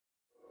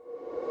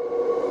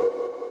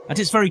At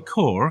its very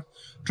core,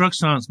 drug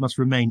science must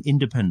remain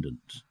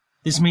independent.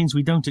 This means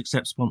we don't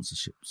accept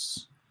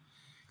sponsorships.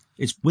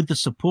 It's with the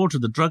support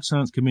of the drug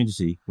science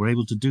community we're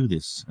able to do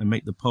this and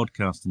make the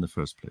podcast in the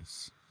first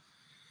place.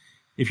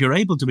 If you're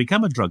able to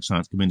become a drug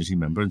science community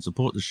member and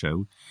support the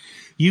show,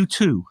 you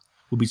too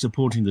will be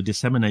supporting the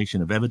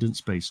dissemination of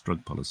evidence-based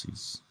drug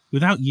policies.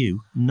 Without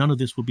you, none of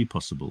this would be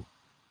possible.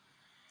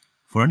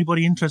 For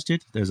anybody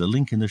interested, there's a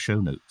link in the show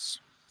notes.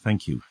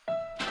 Thank you.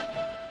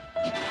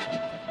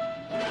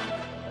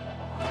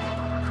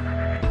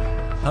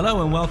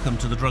 Hello and welcome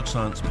to the Drug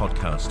Science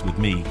Podcast with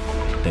me,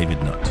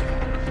 David Nutt.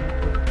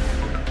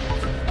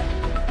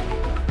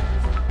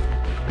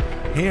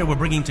 Here we're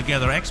bringing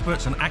together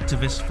experts and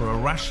activists for a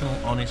rational,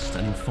 honest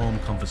and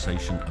informed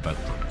conversation about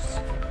drugs.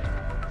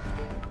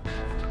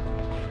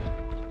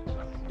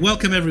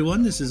 Welcome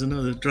everyone, this is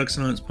another Drug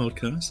Science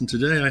Podcast, and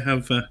today I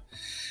have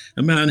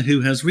a man who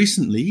has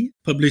recently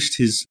published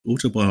his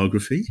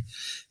autobiography.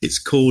 It's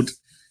called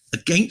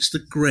Against the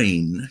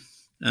Grain.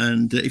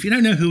 And if you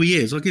don't know who he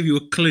is, I'll give you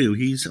a clue.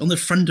 He's on the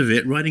front of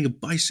it riding a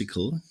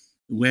bicycle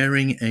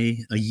wearing a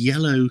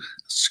yellow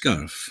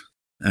scarf.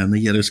 And the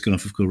yellow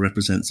scarf, of course,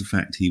 represents the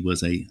fact he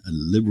was a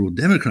Liberal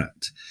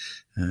Democrat.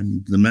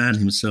 And the man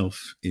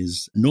himself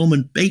is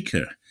Norman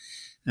Baker.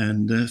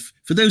 And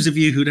for those of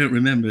you who don't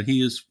remember,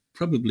 he is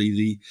probably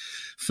the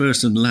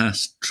first and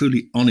last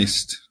truly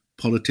honest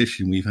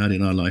politician we've had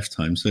in our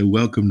lifetime. So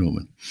welcome,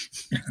 Norman.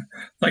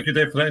 Thank you,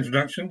 Dave, for that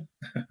introduction.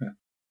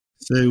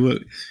 So,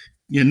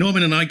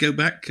 Norman and I go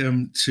back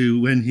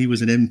to when he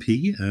was an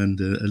MP and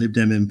a Lib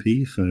Dem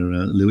MP for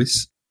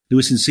Lewis.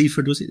 Lewis and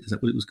Seaford, was it? Is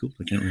that what it was called?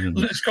 I can't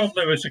remember. It's called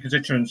Lewis, a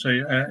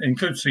constituency,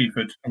 includes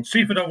Seaford. And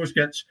Seaford always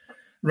gets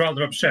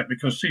rather upset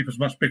because Seaford's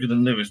much bigger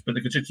than Lewis, but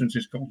the constituency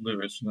is called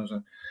Lewis, and there's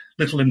a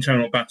little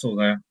internal battle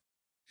there.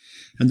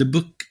 And the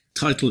book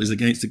title is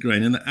Against the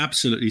Grain, and that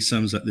absolutely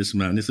sums up this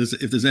man. If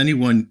there's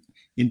anyone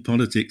in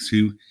politics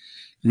who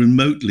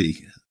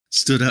remotely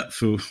stood up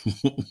for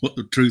what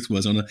the truth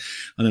was on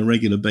a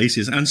regular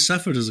basis and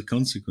suffered as a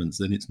consequence,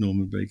 then it's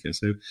Norman Baker.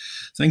 So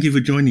thank you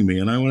for joining me.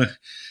 And I want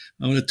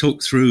to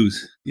talk through,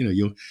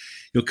 your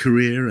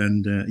career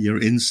and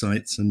your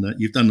insights. And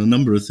you've done a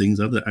number of things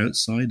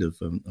outside of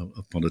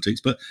politics.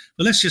 But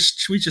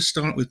should we just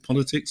start with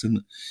politics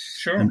and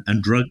sure.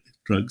 and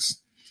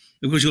drugs?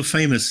 Because you're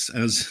famous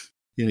as,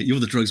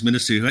 you're the drugs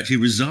minister who actually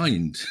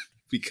resigned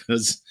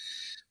because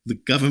the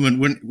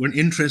government weren't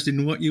interested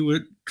in what you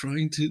were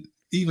trying to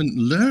even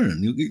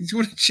learn. Do you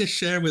want to just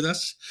share with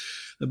us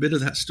a bit of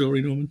that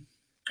story, Norman?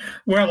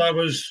 Well, I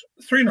was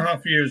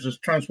 3.5 years as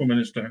Transport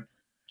Minister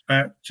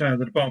at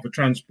the Department for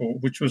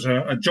Transport, which was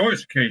a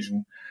joyous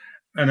occasion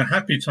and a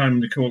happy time in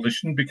the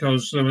coalition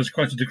because there was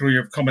quite a degree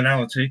of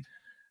commonality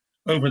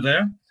over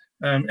there.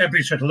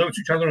 Everybody said hello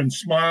to each other and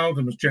smiled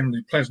and was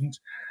generally pleasant.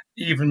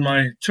 Even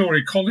my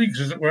Tory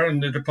colleagues, as it were, in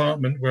the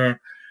department were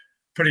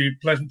pretty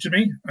pleasant to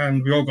me,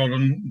 and we all got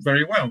on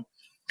very well.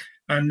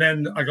 And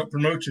then I got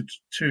promoted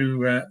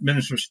to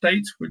Minister of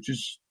State, which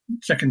is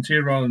second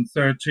tier rather than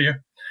third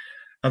tier,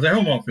 at the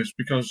Home Office,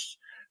 because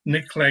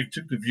Nick Clegg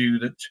took the view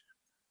that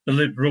the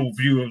Liberal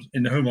view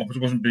in the Home Office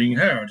wasn't being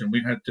heard. And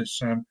we had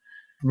this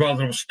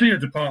rather austere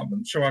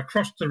department. So I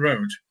crossed the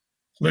road,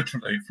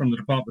 literally, from the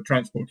Department of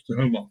Transport to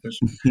the Home Office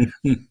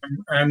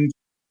and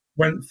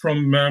went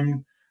from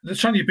the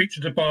sunny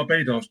beaches of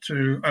Barbados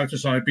to outer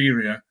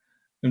Siberia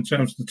in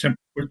terms of the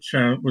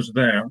temperature which was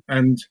there.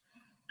 And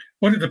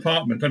what a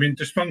department,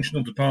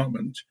 dysfunctional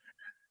department.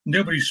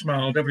 Nobody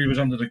smiled, everybody was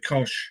under the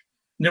cosh,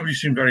 nobody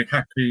seemed very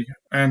happy.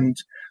 And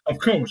of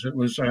course, it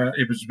was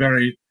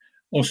very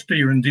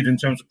austere indeed in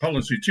terms of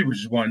policy too, which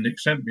is why Nick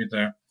sent me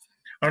there.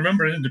 I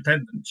remember an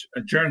independent, a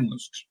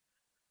journalist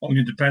on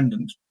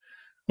Independent,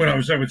 when I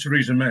was there with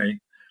Theresa May.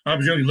 I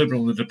was the only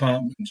Liberal in the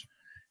department,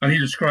 and he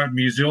described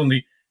me as the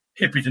only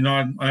hippie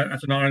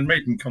at an Iron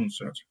Maiden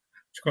concert.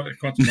 It's quite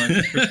a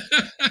nice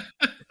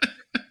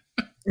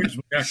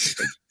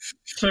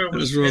So that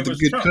was rather a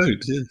good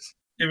quote, yes.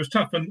 It was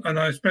tough, and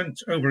I spent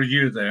over a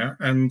year there,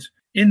 and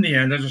in the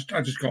end, I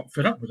just got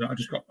fed up with it.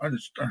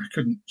 I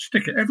couldn't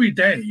stick it. Every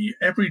day,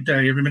 every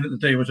minute of the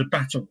day was a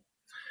battle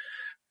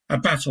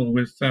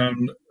with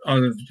either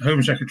the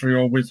Home Secretary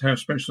or with her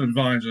special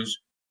advisors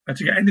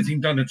to get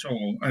anything done at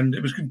all. And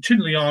it was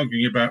continually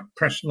arguing about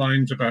press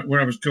lines, about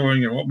where I was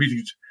going or what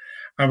meetings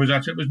I was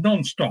at. It was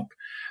non-stop.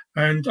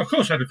 And of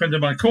course, I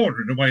defended my corner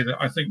in a way that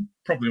I think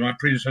probably my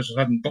predecessors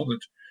hadn't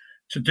bothered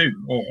to do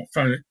or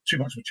found it too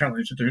much of a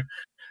challenge to do.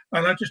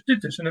 And I just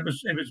did this, and it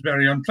was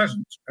very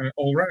unpleasant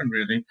all round,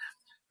 really.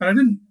 And I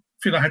didn't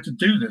feel I had to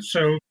do this.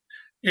 So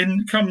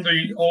come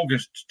the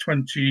August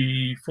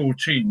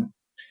 2014,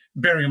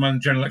 bearing in mind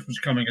the general election was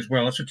coming as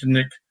well, I said to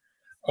Nick,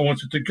 I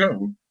wanted to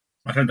go.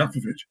 I'd had enough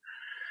of it.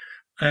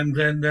 And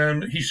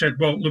then he said,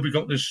 well, look, we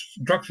got this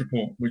drugs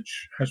report,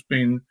 which has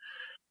been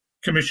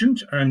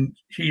commissioned, and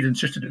he'd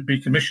insisted it be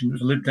commissioned. It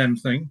was a Lib Dem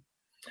thing.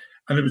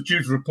 And it was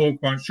due to report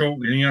quite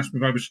shortly, and he asked me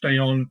if I would stay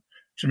on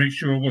to make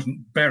sure it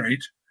wasn't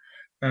buried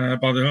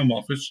by the Home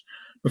Office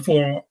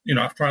before,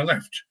 after I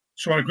left.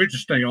 So I agreed to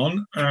stay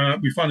on.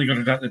 We finally got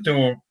it out the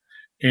door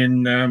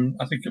in,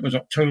 I think it was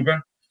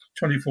October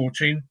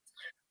 2014.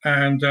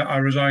 And I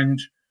resigned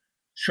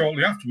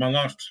shortly after. My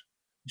last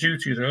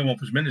duty as a Home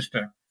Office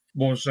Minister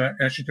was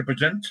actually to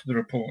present the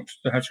report to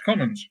the House of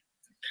Commons.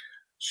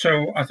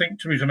 So I think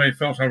Theresa May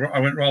felt I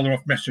went rather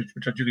off message,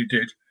 which I duly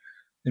did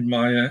in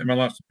my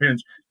last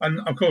appearance. And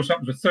of course, that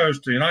was a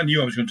Thursday, and I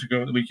knew I was going to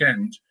go at the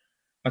weekend.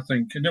 I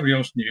think nobody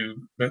else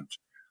knew, but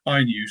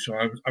I knew, so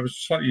I was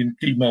slightly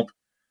demob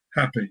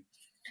happy.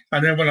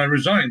 And then when I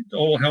resigned,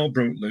 all hell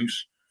broke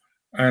loose.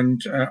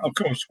 And of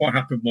course, what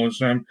happened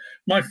was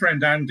my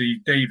friend Andy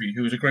Davey,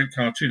 who was a great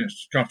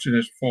cartoonist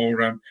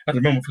for at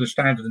the moment for the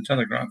Standard and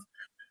Telegraph,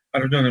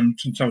 and I've known him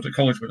since I was at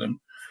college with him.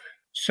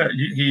 So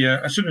he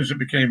as soon as it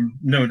became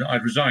known that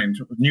I'd resigned,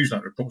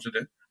 Newsnight reported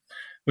it.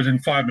 Within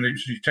 5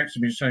 minutes, he texted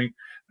me saying,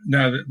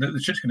 "Now that the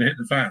shit's going to hit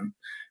the fan,"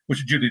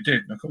 which it duly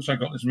did. And of course, I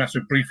got this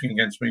massive briefing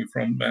against me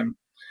from the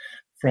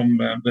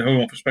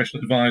Home Office special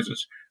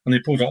advisors, and they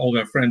pulled out all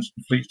their friends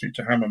in Fleet Street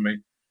to hammer me.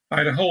 I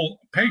had a whole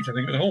page, I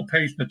think it was a whole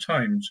page in the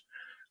Times,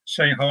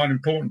 saying how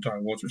unimportant I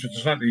was, which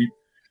is slightly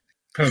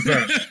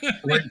perverse.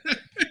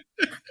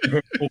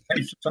 A whole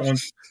page someone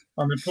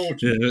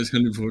unimportant. Yeah, that's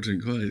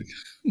unimportant, quite.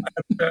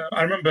 And,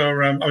 I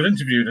remember I was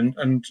interviewed,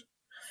 and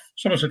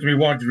someone said to me,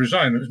 "Why did you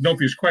resign?" It was an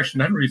obvious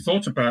question. I hadn't really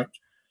thought about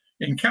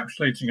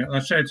encapsulating it. And I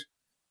said,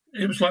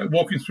 it was like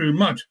walking through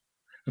mud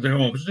at the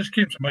Home Office. It just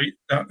came to me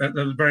at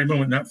the very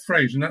moment, that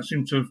phrase, and that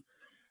seemed to have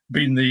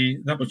been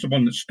that was the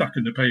one that stuck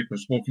in the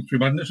papers, walking through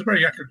mud. And it's a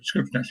very accurate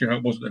description, actually, how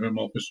it was at the Home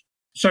Office.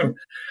 So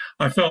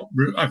I felt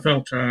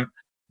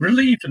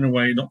relieved in a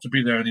way not to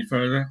be there any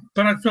further,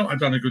 but I felt I'd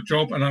done a good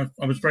job, and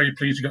I was very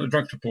pleased to get the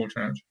drugs report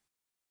out.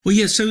 Well,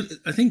 yeah, so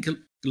I think a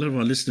lot of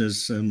our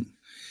listeners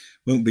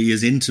won't be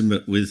as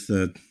intimate with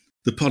the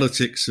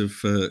politics of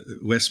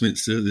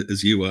Westminster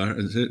as you are,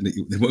 and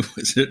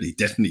certainly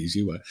definitely as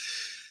you are.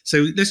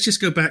 So let's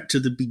just go back to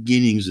the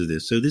beginnings of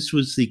this. So this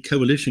was the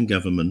coalition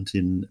government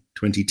in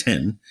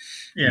 2010,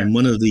 and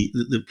one of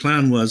the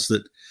plan was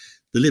that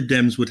the Lib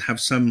Dems would have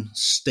some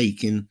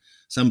stake in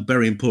some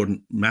very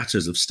important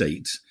matters of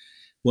state,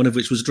 one of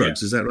which was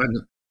drugs. Is that right?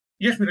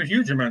 Yes, with a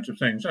huge amount of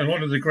things. And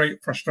one of the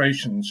great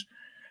frustrations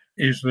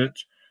is that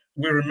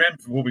we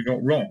remember what we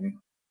got wrong,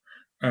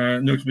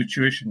 notably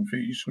tuition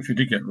fees, which we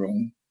did get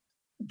wrong,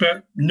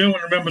 but no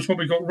one remembers what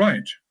we got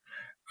right.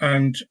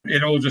 And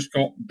it all just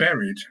got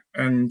buried.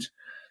 And,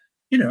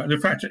 the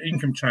fact that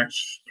income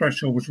tax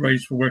threshold was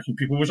raised for working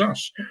people was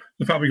us.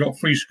 The fact we got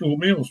free school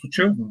meals for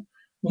children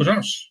was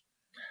us.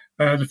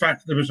 The fact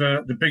that there was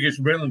the biggest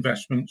rail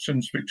investment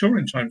since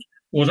Victorian times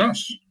was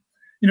us.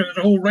 There's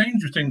a whole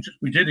range of things that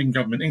we did in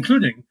government,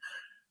 including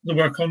the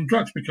work on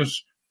drugs,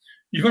 because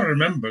you've got to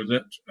remember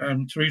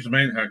that Theresa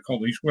May and her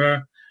colleagues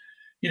were,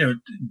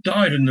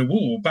 died in the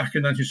war back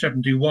in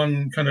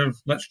 1971, kind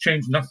of, let's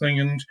change nothing,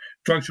 and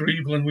drugs are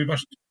evil, and we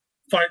must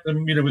fight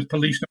them, with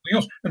police and everything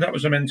else. And that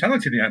was the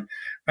mentality they had.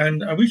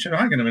 And we said,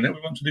 hang on a minute,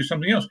 we want to do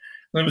something else.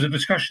 And there was a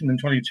discussion in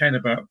 2010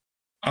 about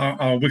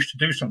our wish to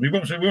do something. We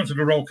wanted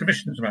a Royal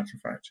Commission, as a matter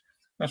of fact.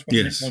 That's what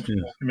we wanted,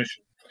 a Royal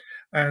Commission.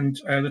 And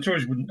the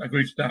Tories wouldn't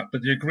agree to that,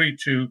 but they agreed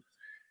to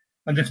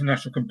an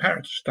international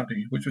comparator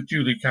study, which was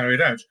duly carried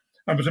out,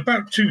 and was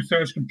about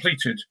 2/3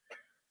 completed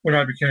when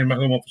I became a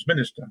Home Office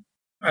Minister.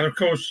 And of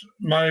course,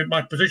 my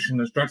position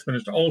as Drugs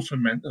Minister also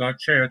meant that I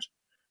chaired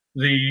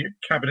the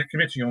Cabinet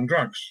Committee on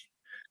Drugs.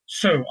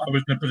 So I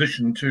was in a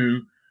position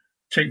to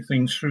take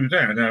things through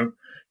there. Now,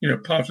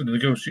 part of the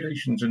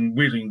negotiations and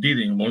wheeling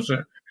dealing was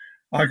that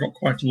I got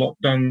quite a lot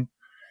done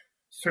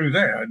through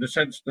there, in the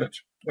sense that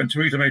when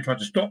Theresa May tried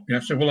to stop me, I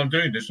said, well, I'm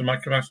doing this in my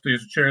capacity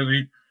as chair of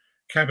the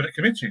Cabinet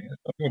Committee.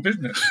 It's your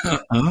business.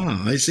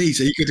 I see.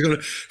 So you could have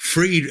got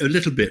freed a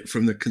little bit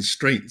from the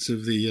constraints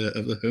of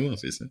the Home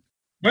Office. Huh?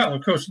 Well,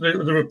 of course, the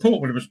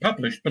report, when it was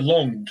published,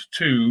 belonged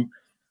to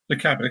the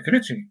Cabinet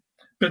Committee.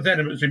 But then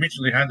it was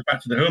immediately handed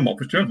back to the Home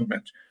Office to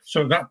implement.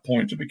 So at that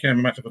point, it became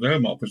a matter for the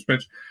Home Office.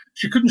 But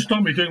she couldn't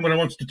stop me doing what I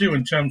wanted to do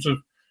in terms of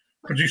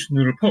producing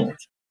the report.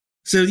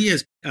 So,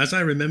 yes, as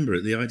I remember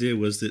it, the idea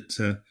was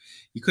that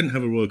you couldn't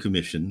have a Royal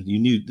Commission. You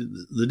knew,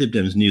 the Lib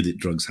Dems knew that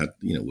drugs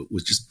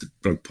was just, the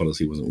drug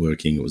policy wasn't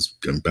working. It was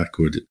going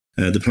backward.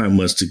 The plan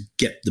was to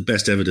get the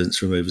best evidence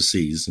from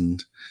overseas.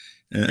 And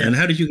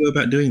how did you go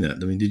about doing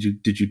that? I mean, did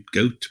you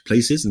go to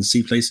places and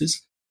see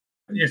places?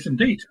 Yes,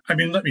 indeed. I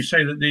mean, let me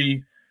say that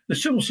the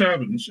civil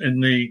servants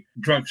in the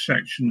drug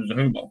section of the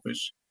Home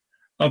Office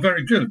are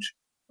very good.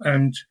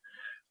 And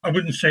I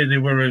wouldn't say they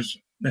were as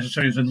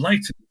necessarily as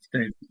enlightened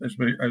as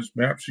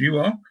perhaps you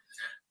are,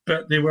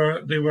 but they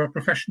were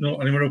professional,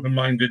 and they were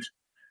open-minded,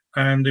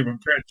 and they were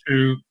prepared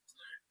to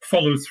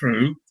follow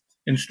through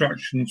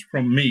instructions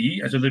from me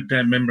as a Lib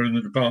Dem member in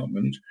the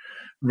department,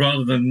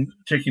 rather than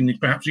taking the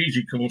perhaps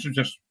easy course of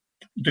just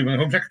doing what the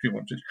Home Secretary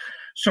wanted.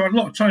 So I had a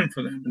lot of time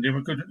for them, and they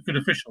were good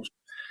officials.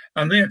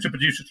 And they had to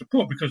produce this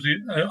report because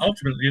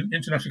ultimately the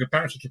International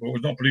Comparative Report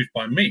was not produced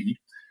by me.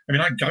 I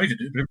mean, I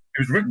guided it, but it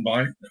was written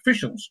by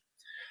officials,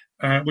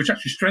 which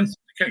actually strengthened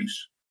the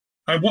case.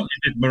 And what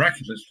they did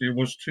miraculously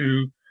was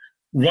to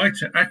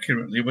write it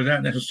accurately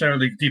without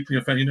necessarily deeply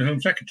offending the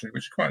Home Secretary,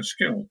 which is quite a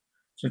skill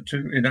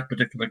in that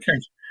particular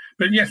case.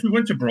 But yes, we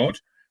went abroad.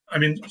 I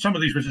mean, some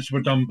of these visits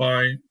were done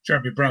by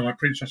Jeremy Brown, my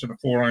predecessor,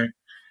 before I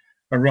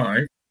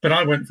arrived. But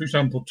I went, for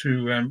example,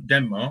 to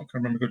Denmark. I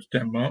remember going to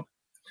Denmark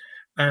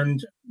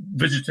and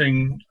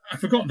visiting, I've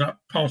forgotten that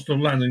pastoral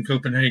land in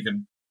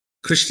Copenhagen.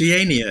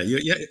 Christiania.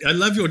 I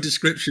love your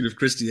description of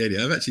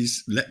Christiania. I've actually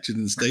lectured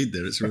and stayed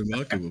there. It's a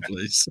remarkable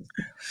place.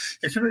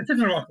 It's a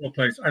remarkable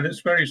place, and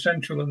it's very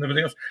central and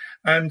everything else.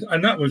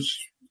 And that was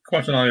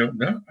quite an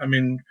eye-opener. I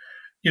mean,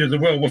 the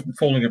world wasn't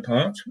falling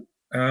apart.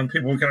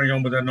 People were carrying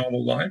on with their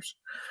normal lives.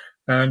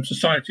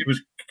 Society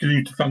was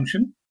continuing to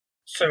function.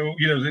 So,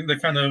 the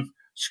kind of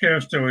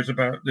scare stories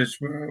about this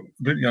were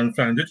completely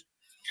unfounded.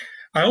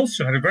 I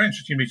also had a very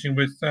interesting meeting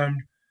with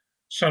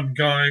some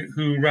guy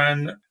who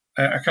ran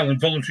a kind of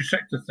voluntary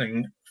sector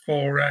thing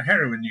for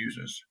heroin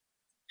users.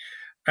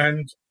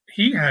 And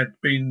he had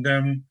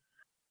been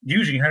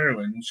using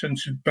heroin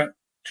since about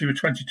he was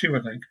 22,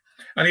 I think.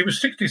 And he was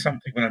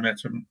 60-something when I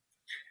met him.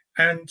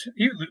 And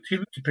he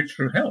looked a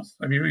picture of health.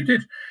 I mean, he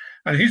did.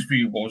 And his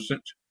view was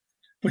that,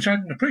 which I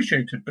didn't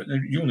appreciate it, but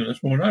you'll know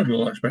this more than I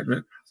will, I expect,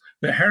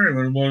 that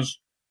heroin was,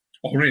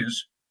 or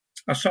is,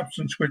 a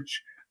substance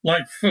which,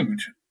 like food,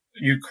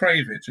 you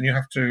crave it and you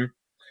have to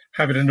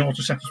have it in order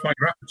to satisfy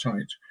your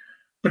appetite.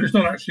 But it's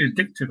not actually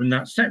addictive in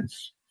that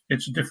sense.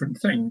 It's a different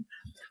thing.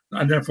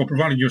 And therefore,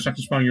 providing you're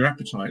satisfying your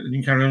appetite, then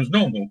you can carry on as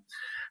normal.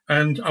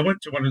 And I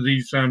went to one of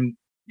these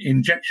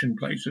injection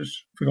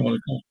places, I forgot what they're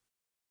called.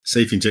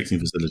 Safe injecting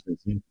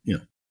facilities, yeah.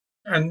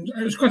 And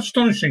it was quite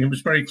astonishing. It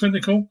was very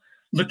clinical,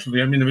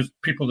 literally. I mean, there was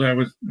people there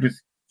with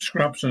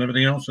scrubs and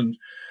everything else, and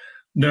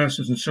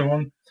nurses and so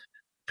on.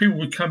 People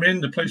would come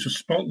in, the place was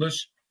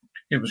spotless.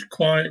 It was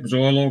quiet, it was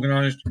all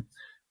organised.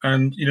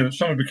 And,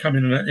 someone would come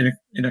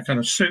in a kind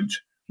of suit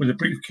with a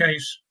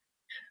briefcase.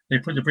 They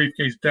put the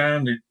briefcase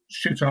down, they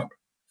shoot up,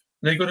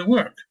 and they go to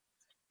work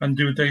and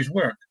do a day's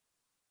work.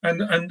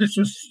 And this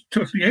was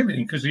totally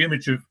alien, because the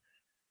image of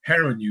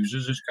heroin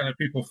users is kind of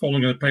people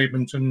falling on the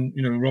pavement and,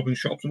 robbing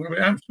shops and whatever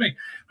it happens to be.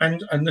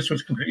 And this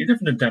was completely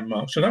different in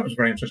Denmark. So that was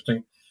very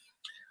interesting.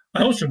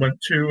 I also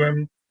went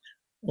to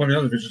one of the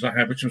other visits I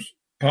had, which was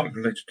partly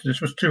related to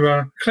this, was to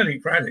a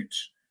clinic for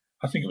addicts.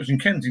 I think it was in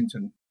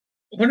Kensington.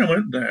 When I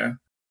went there,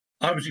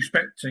 I was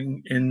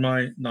expecting, in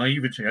my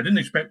naivety, I didn't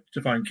expect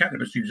to find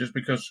cannabis users,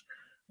 because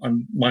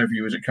my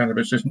view is that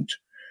cannabis isn't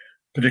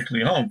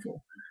particularly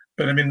harmful.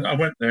 But I mean, I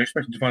went there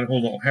expecting to find a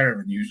whole lot of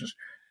heroin users.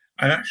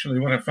 And actually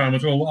what I found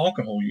was all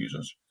alcohol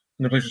users.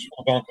 And the place was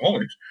full of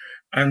alcoholics.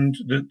 And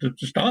the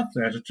staff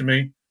there said to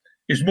me,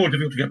 it's more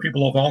difficult to get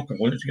people off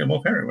alcohol than to get them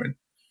off heroin,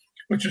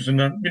 which is,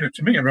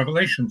 to me, a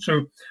revelation.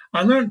 So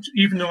I learned,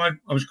 even though I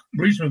was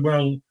reasonably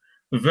well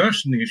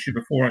versed in the issue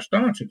before I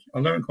started, I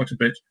learned quite a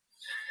bit.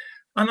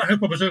 And I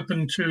hope I was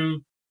open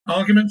to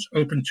arguments,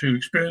 open to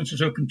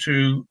experiences, open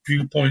to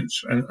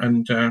viewpoints,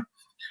 and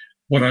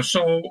what I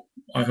saw,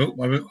 I hope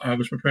I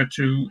was prepared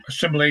to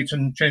assimilate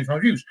and change my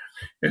views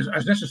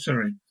as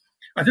necessary.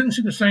 I didn't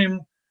see the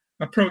same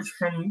approach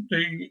from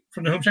the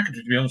Home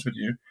Secretary, to be honest with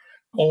you,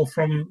 or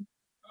from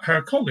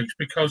her colleagues,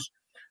 because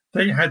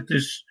they had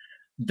this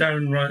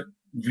downright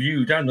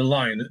view down the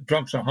line that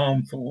drugs are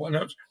harmful, and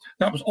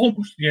that was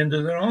almost the end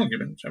of their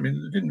argument. I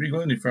mean, they didn't really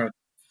go any further.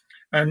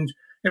 And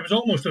it was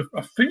almost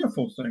a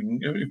fearful thing.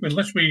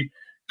 Unless we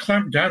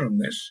clamp down on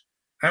this,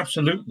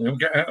 absolutely, it'll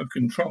get out of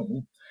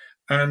control,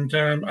 and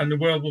the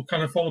world will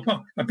kind of fall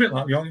apart. A bit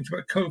like the argument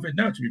about COVID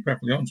now, to be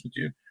perfectly honest with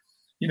you.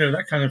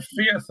 That kind of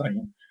fear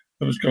thing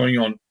that was going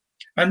on.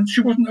 And she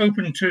wasn't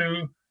open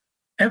to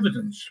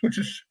evidence, which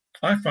is,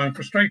 I find,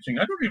 frustrating.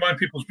 I don't really mind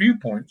people's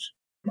viewpoints.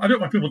 I don't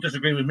mind people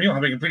disagreeing with me or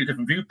having a completely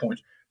different viewpoint,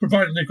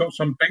 provided they've got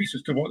some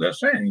basis to what they're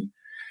saying.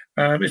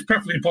 It's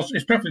perfectly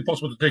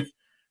possible to take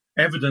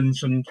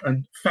evidence and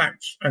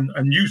facts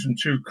and use them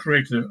to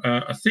create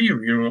a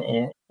theory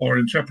or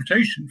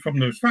interpretation from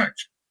those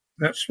facts.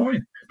 That's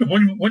fine. But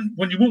when you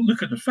won't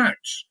look at the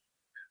facts,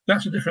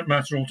 that's a different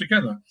matter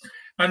altogether.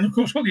 And of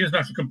course, what the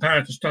International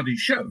Comparative Study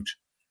showed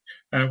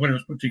when it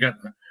was put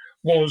together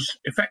was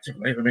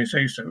effectively, if I may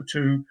say so,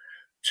 to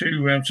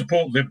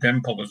support Lib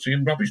Dem policy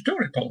and rubbish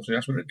Tory policy.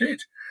 That's what it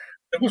did.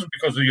 It wasn't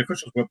because the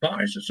officials were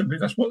biased. It's simply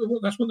that's what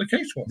the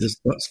case was.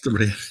 That's the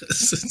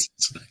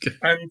reality.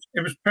 And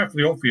it was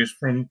perfectly obvious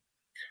from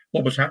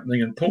what was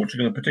happening in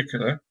Portugal in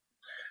particular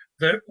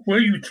that where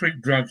you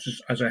treat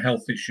drugs as a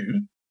health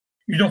issue,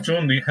 you not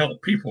only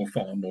help people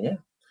far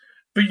more,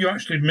 but you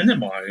actually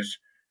minimise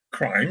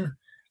crime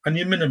and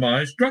you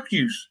minimise drug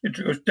use. It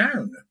goes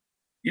down.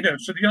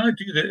 So the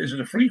idea that it is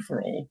a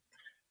free-for-all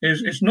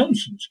is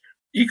nonsense.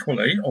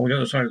 Equally, on the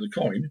other side of the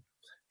coin,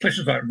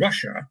 places like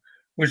Russia,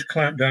 which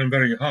clamped down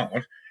very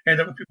hard, end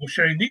up with people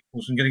sharing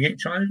needles and getting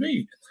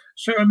HIV.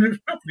 So, I mean, it was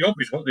perfectly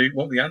obvious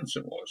what the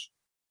answer was.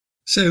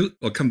 So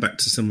I'll come back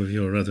to some of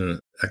your other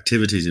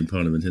activities in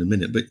Parliament in a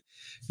minute, but,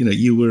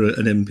 you were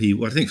an MP,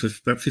 I think for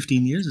about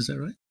 15 years, is that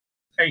right?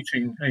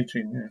 18,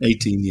 yeah.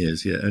 18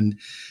 years, yeah. And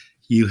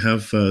you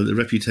have the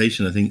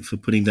reputation, I think, for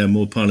putting down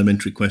more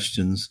parliamentary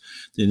questions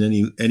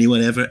than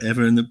anyone ever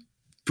in the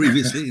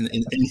previously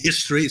in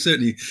history,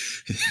 certainly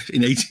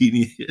in 18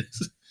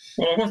 years.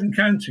 Well, I wasn't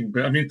counting,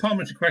 but I mean,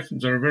 parliamentary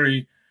questions are a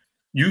very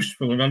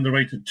useful and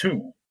underrated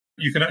tool.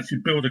 You can actually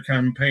build a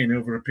campaign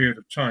over a period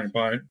of time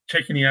by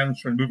taking the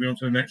answer and moving on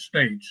to the next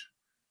stage,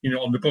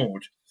 on the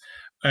board.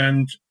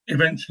 And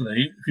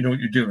eventually, if you know what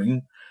you're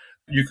doing,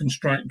 you can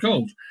strike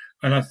gold.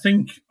 And I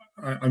think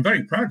I'm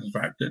very proud of the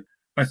fact that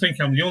I think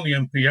I'm the only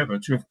MP ever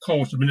to have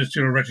caused a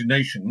ministerial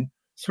resignation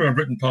through a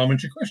written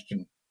parliamentary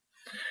question,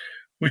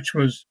 which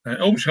was, it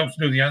always helps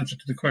to know the answer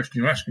to the question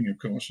you're asking, of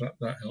course,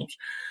 that helps.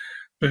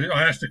 But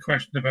I asked a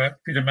question about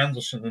Peter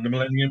Mandelson and the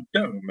Millennium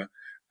Dome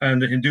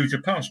and the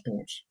Hinduja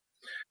passports.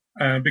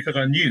 Because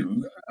I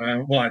knew,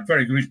 I had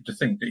very good reason to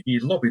think that he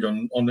lobbied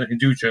on the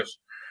Hindujas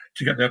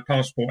to get their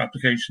passport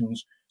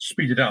applications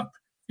speeded up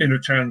in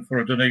return for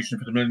a donation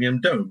for the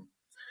Millennium Dome,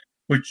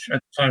 which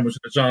at the time was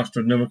a disaster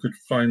and no one could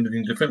find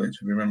anything to fill it,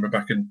 if you remember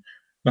back in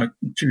 2000,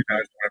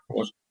 whatever it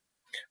was.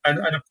 And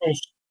of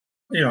course,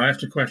 I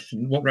asked a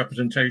question, what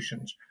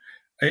representations?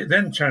 It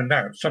then turned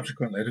out,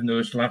 subsequently, I didn't know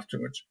this until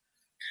afterwards,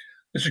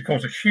 this had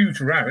caused a huge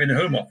row in the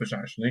Home Office,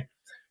 actually,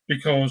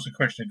 because the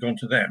question had gone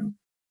to them.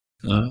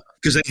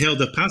 Because they held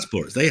the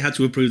passports. They had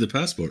to approve the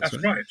passports.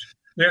 That's right.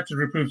 They had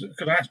to approve,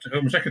 because I asked the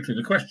Home Secretary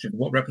the question,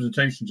 what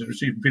representations had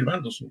received from Peter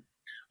Mandelson,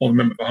 or the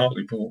member for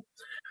Hartlepool.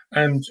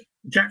 And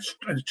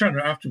it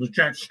turned out afterwards,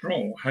 Jack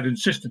Straw had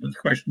insisted that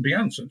the question be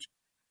answered.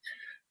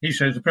 He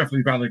says it's a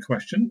perfectly valid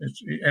question.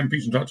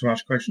 MPs entitled to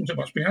ask questions, it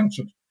must be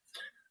answered.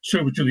 So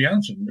it was duly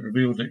answered, and it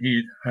revealed that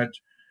he had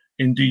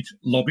indeed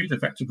lobbied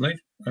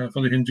effectively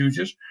for the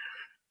Hindujas,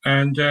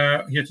 and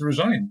he had to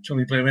resign.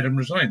 Tony Blair made him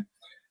resign.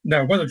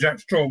 Now, whether Jack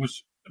Straw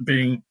was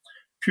being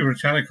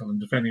puritanical and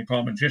defending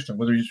parliamentary system,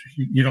 whether he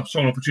saw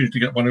an opportunity to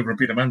get one over on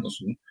Peter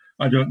Mandelson,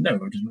 I don't know.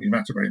 It doesn't really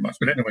matter very much.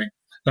 But anyway,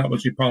 that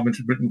was the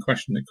parliamentary written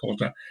question that caused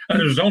that. And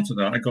as a result of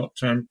that,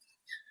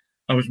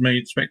 I was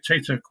made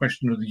Spectator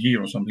Question of the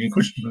Year or something,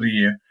 Question of the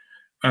Year,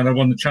 and I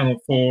won the Channel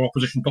 4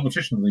 Opposition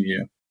Politician of the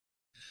Year.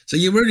 So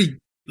you really,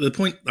 the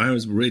point I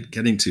was really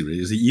getting to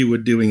is that you were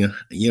doing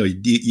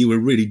you were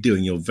really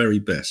doing your very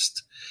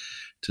best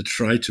to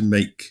try to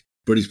make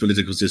British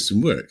political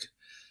system work.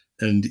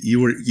 And you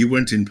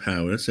weren't in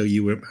power, so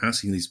you were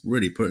asking these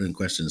really pertinent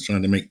questions,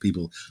 trying to make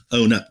people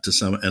own up to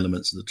some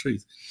elements of the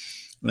truth.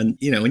 And,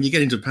 when you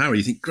get into power,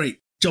 you think, great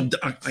job,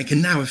 I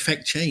can now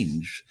affect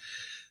change.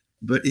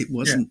 But it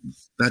wasn't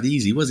that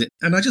easy, was it?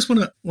 And I just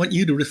want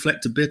you to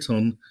reflect a bit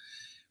on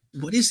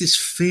what is this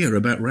fear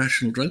about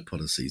rational drug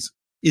policies?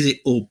 Is it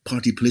all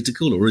party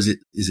political, or is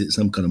it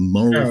some kind of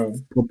moral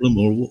problem,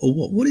 or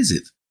what is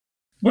it?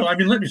 Well, I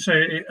mean, let me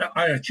say,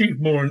 I achieved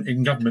more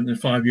in government in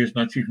 5 years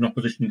than I achieved in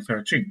opposition in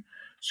 13.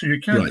 So you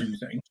can do things.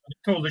 The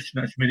coalition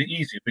actually made it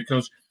easier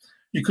because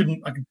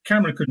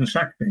Cameron couldn't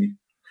sack me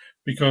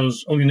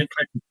because only Nick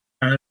Clegg,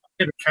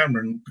 David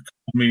Cameron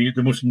called me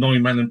the most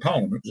annoying man in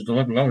Parliament, which is a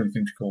lovely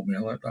thing to call me. I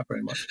like that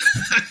very much.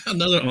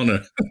 Another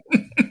honour.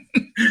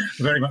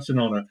 Very much an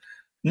honour.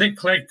 Nick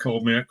Clegg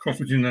called me a cross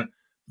between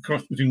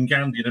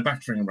Gandhi and a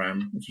battering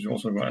ram, which is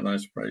also quite a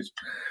nice phrase.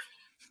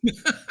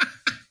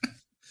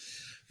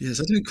 Yes,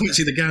 I didn't quite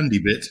see the Gandhi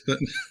bit, but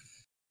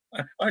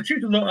I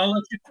achieved a lot.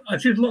 I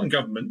achieved a lot in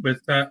government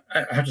with, I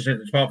have to say,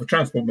 the Department for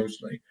Transport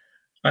mostly.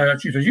 I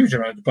achieved a huge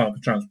amount of Department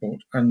for Transport,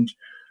 and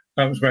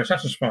that was very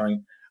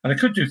satisfying. And I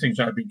could do things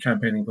that I've been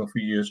campaigning for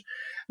years.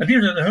 And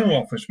even at the Home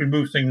Office, we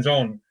moved things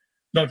on,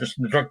 not just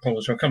in the drug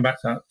policy. I'll come back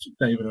to that,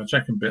 David, in a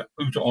second bit.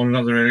 Moved it on in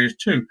other areas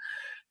too,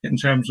 in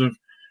terms of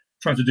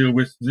trying to deal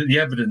with the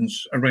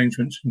evidence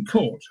arrangements in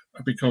court,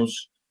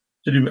 because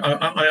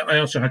I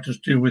also had to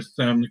deal with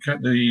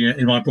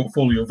in my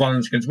portfolio,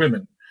 violence against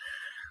women,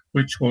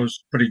 which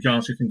was a pretty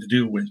ghastly thing to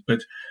deal with.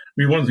 But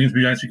one of the things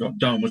we actually got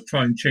done was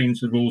try and change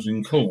the rules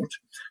in court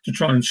to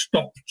try and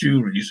stop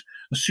juries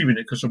assuming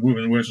that because a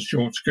woman wears a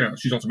short skirt,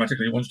 she's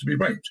automatically wants to be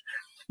raped.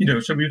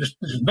 So this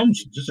is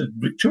nonsense. This is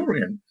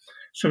Victorian.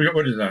 So we got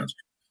rid of that.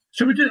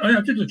 So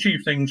I did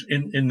achieve things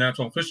in that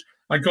office.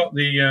 I got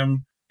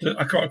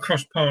I got a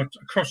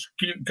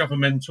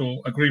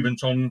cross-governmental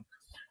agreement on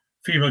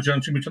female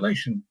genital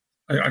mutilation.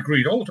 I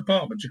agreed, all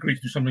departments agreed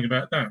to do something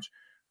about that,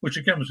 which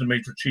again was a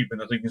major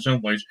achievement, I think, in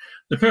some ways.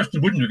 The person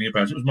who wouldn't do anything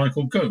about it was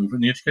Michael Gove in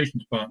the Education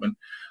Department.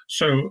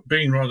 So,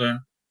 being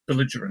rather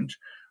belligerent,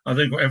 I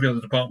then got every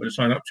other department to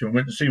sign up to and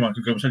went to see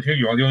Michael Gove and said, here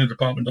you are, the only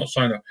department not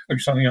signed up. Are you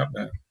signing up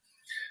now?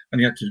 And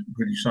he had to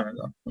really sign at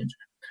that point.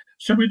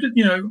 So we did,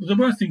 there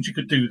were things you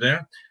could do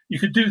there. You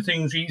could do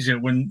things easier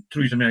when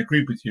Theresa May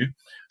agreed with you.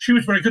 She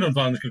was very good on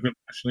violence against women,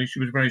 actually. She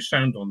was very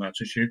sound on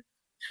that issue.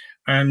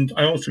 And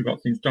I also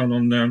got things done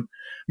on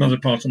another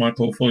part of my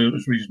portfolio that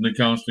was reasonably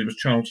ghastly, was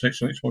child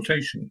sexual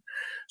exploitation.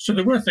 So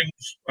there were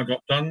things I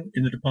got done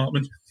in the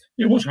department.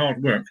 It was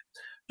hard work.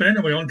 But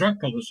anyway, on drug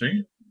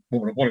policy,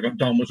 what I got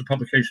done was a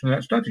publication of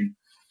that study,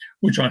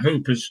 which I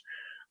hope was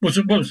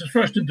the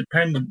first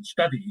independent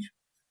study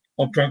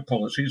of drug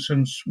policy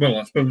since, well,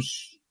 I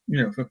suppose,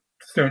 for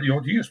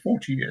 30-odd years,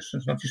 40 years,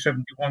 since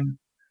 1971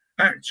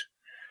 Act,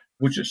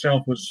 which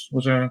itself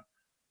was a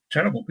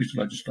terrible piece of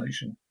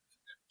legislation.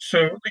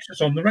 So at least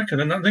it's on the record.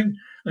 And the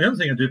other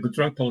thing I did with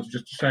drug policy,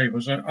 just to say,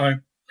 was I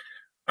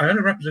had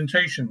a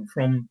representation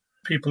from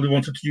people who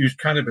wanted to use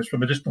cannabis for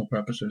medicinal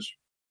purposes.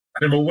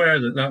 And I'm aware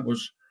that that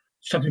was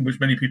something which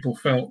many people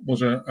felt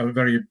was a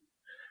very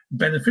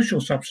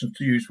beneficial substance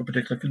to use for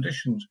particular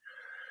conditions.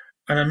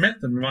 And I met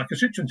them in my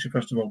constituency,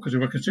 first of all, because they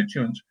were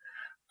constituents.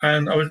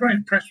 And I was very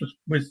impressed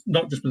with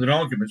not just with their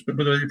arguments, but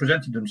with the way they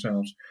presented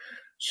themselves.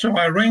 So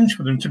I arranged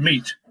for them to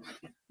meet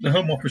the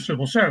Home Office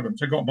civil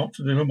servants. I got them up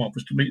to the Home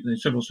Office to meet the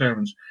civil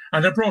servants.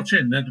 And I brought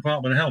in their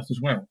Department of Health as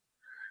well,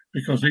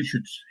 because they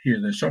should hear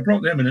this. So I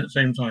brought them in at the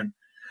same time.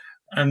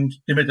 And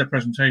they made their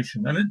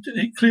presentation. And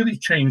it clearly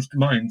changed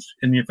minds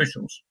in the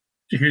officials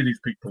to hear these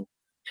people.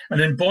 And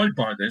then buoyed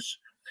by this,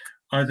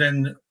 I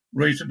then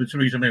raised it with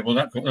Theresa May. Well,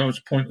 that was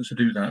pointless to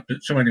do that.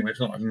 But so anyway, it's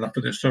not enough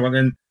of this. So I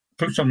then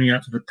put something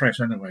out to the press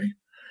anyway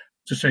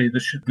to say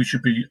we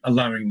should be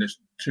allowing this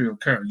to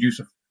occur, use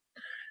of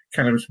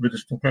cannabis for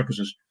medicinal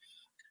purposes.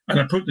 And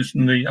I put this I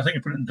think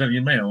I put it in the Daily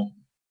Mail.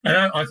 And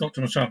I thought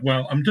to myself,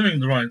 well, I'm doing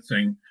the right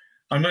thing.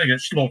 I'm going to get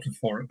slaughtered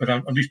for it, but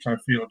at least I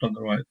feel I've done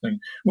the right thing.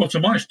 Well, to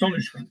my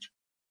astonishment,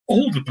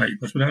 all the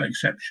papers, without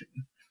exception,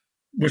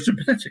 were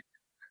sympathetic.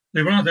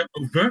 They were either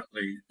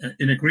overtly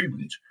in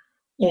agreement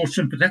or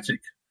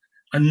sympathetic.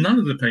 And none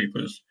of the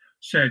papers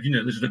said,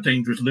 this is a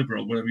dangerous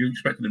liberal, whatever you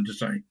expected them to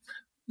say.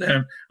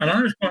 And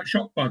I was quite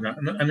shocked by that.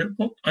 And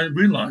what I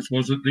realised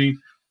was that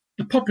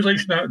the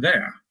population out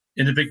there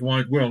in the big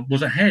wide world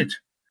was ahead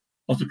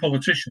of the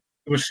politicians.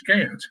 They were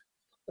scared.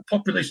 The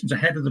population's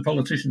ahead of the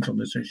politicians on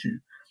this issue.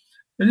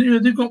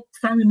 And they've got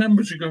family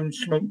members who go and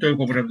smoke dope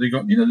or whatever they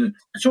got.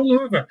 It's all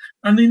over.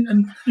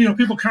 And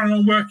people carry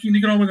on working, they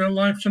get on with their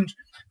lives, and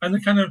the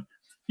kind of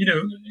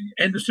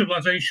end of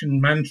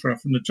civilization mantra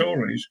from the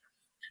Tories,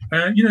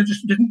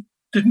 just didn't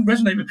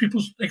resonate with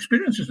people's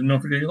experiences in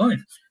everyday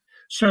life.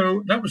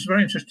 So that was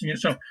very interesting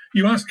itself.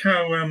 You ask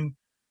how it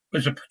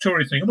was a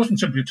Tory thing. It wasn't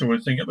simply a Tory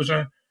thing. It was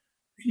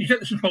you get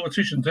this with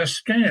politicians. They're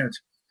scared.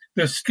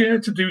 They're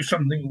scared to do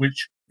something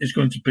which is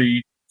going to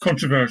be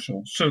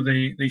controversial. So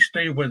they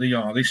stay where they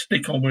are. They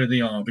stick on where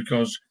they are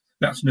because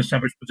that's an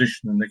established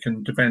position and they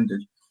can defend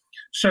it.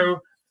 So,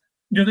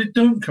 they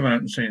don't come out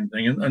and say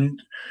anything.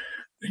 And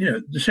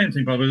the same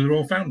thing, by the way, with the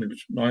royal family,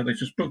 which my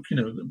latest book,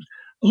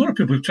 a lot of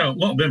people a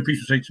lot of MPs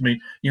will say to me,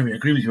 we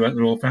agree with you about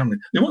the royal family.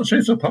 They won't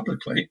say so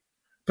publicly,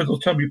 but they'll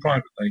tell me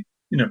privately,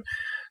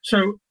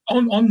 So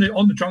on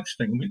the drugs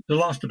thing, the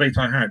last debate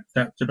I had,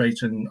 that debate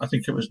in, I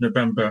think it was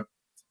November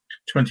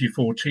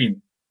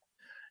 2014,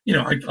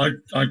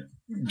 I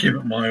give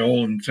it my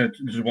all and said,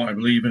 this is what I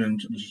believe in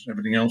and this is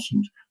everything else.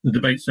 And the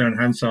debate's there in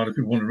Hansard if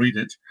people want to read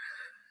it.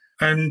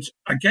 And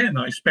again,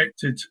 I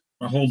expected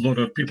a whole lot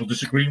of people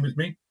disagreeing with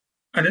me.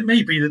 And it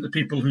may be that the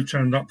people who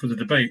turned up for the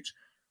debate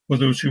were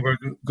those who were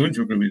going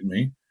to agree with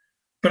me.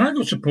 But I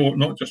got support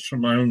not just from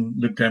my own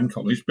Lib Dem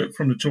colleagues, but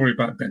from the Tory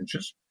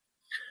backbenchers,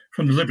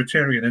 from the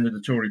Libertarian end of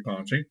the Tory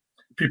party,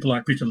 people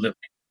like Peter Lilley,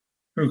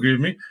 who agree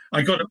with me.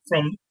 I got it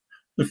from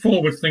the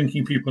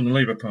forward-thinking people in the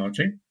Labour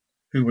Party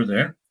who were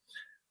there.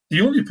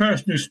 The only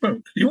person who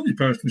spoke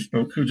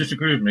who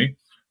disagreed with me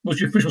was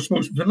the official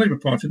spokesman of the Labour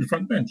Party at the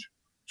front bench,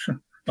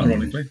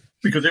 ironically,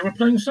 because they were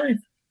playing safe.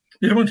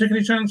 They don't want to take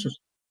any chances.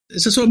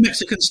 It's a sort of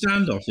Mexican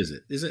standoff, is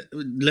it? Is it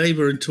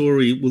Labour and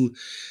Tory will,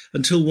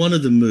 until one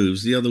of them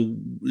moves, the other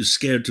is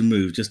scared to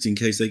move just in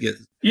case they get...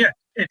 Yeah,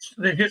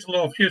 here's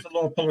the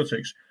law of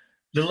politics.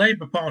 The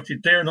Labour Party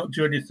dare not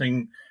do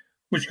anything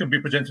which can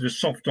be presented as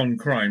soft on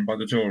crime by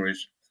the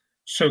Tories.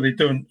 So they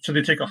don't. So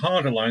they take a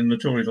harder line than the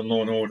Tories on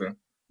law and order.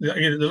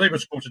 The Labour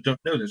supporters don't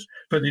know this,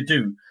 but they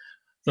do.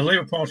 The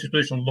Labour Party's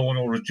position on law and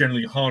order is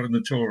generally harder than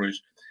the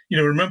Tories.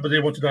 Remember they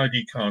wanted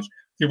ID cards.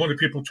 They wanted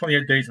people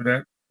 28 days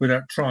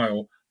without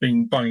trial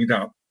being banged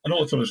up and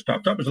all that sort of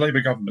stuff. That was the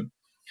Labour government.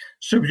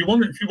 So if you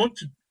want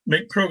to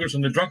make progress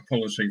on the drug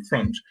policy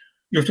front,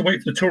 you have to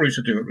wait for the Tories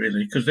to do it,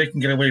 really, because they can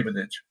get away with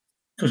it.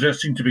 Because they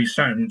seem to be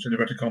sound, in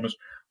inverted commas,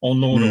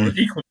 on law and order.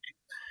 Equally,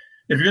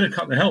 if you're going to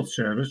cut the health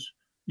service,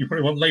 you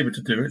probably want Labour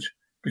to do it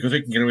because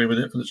they can get away with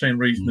it for the same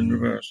reason in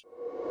reverse.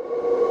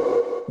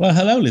 Well,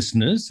 hello,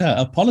 listeners.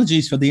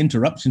 Apologies for the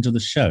interruption to the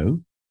show,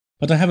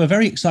 but I have a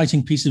very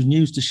exciting piece of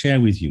news to share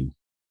with you.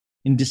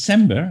 In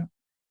December,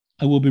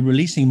 I will be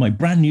releasing my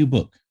brand new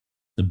book,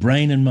 The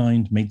Brain and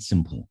Mind Made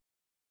Simple.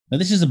 Now,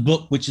 this is a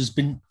book which has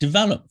been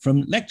developed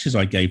from lectures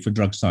I gave for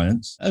drug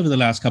science over the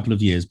last couple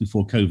of years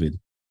before COVID.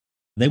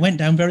 They went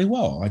down very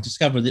well. I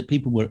discovered that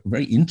people were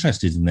very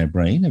interested in their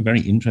brain and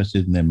very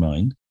interested in their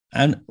mind,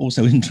 and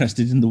also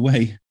interested in the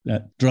way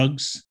that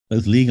drugs,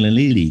 both legal and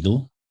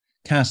illegal,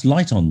 cast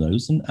light on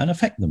those and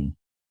affect them.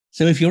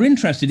 So if you're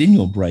interested in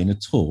your brain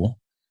at all,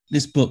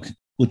 this book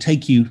will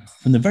take you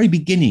from the very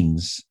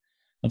beginnings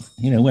of,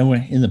 when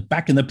we're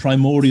back in the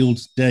primordial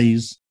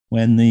days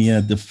when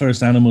the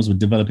first animals were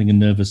developing a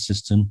nervous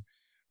system,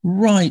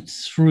 right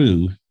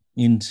through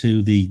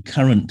into the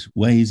current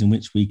ways in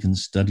which we can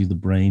study the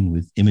brain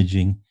with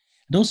imaging,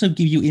 and also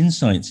give you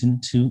insights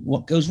into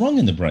what goes wrong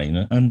in the brain.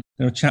 And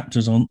there are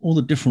chapters on all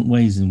the different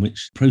ways in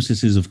which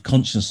processes of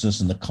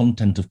consciousness and the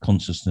content of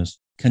consciousness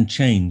can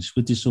change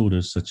with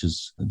disorders such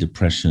as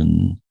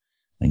depression,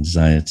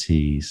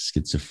 anxiety,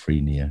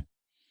 schizophrenia.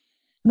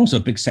 And also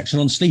a big section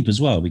on sleep as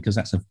well, because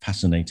that's a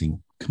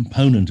fascinating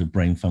component of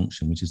brain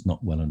function, which is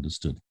not well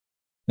understood.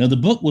 Now, the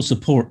book will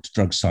support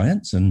drug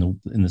science in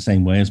the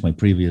same way as my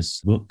previous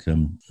book,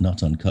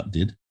 Not Uncut,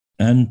 did.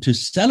 And to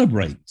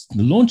celebrate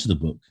the launch of the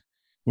book,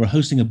 we're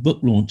hosting a book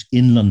launch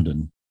in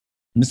London.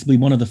 And this will be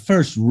one of the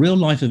first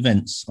real-life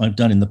events I've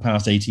done in the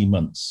past 18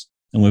 months.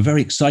 And we're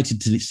very excited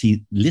to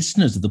see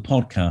listeners of the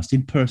podcast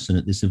in person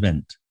at this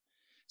event.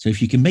 So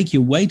if you can make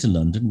your way to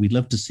London, we'd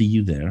love to see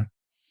you there.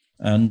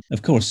 And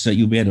of course,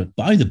 you'll be able to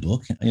buy the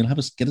book and you'll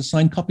get a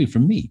signed copy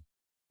from me.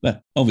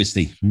 But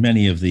obviously,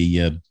 many of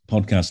the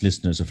podcast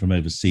listeners are from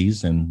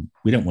overseas and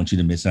we don't want you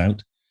to miss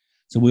out.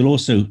 So we'll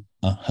also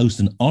host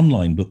an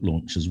online book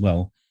launch as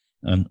well.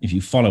 If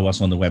you follow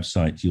us on the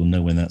website, you'll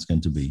know when that's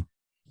going to be.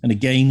 And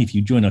again, if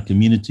you join our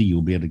community,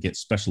 you'll be able to get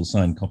special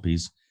signed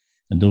copies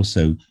and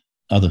also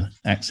other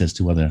access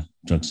to other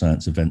drug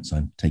science events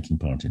I'm taking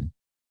part in.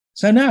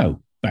 So now,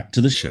 back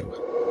to the show.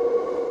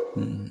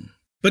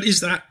 But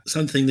is that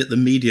something that the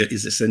media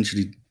is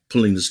essentially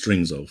pulling the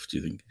strings of, do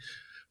you think?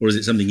 Or is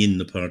it something in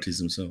the parties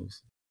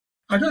themselves?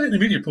 I don't think the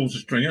media pulls the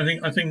string.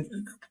 I think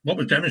what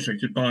was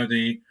demonstrated by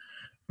the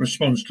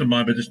response to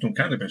my medicinal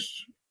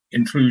cannabis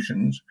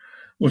intrusions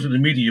was that the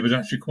media was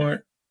actually quite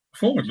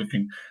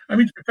forward-looking. I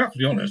mean, to be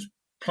perfectly honest,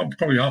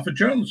 probably half the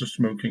journalists are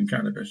smoking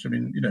cannabis. I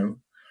mean,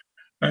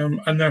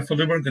 and therefore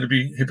they weren't going to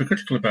be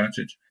hypocritical about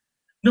it.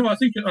 No, I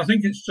think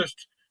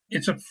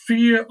it's a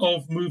fear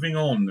of moving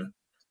on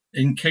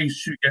in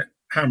case you get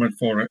hammered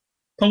for it.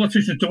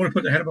 Politicians don't want to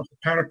put their head above the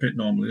parapet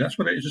normally. That's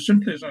what it is, as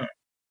simple as that.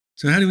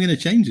 So how are we going to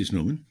change this,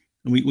 Norman?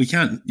 We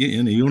can't.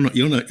 You're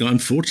not.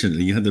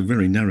 Unfortunately, you had a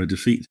very narrow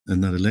defeat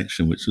in that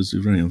election, which was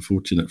very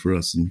unfortunate for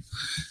us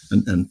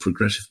and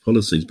progressive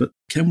policies. But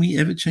can we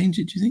ever change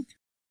it? Do you think?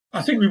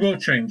 I think we will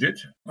change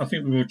it.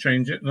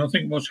 And I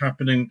think what's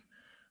happening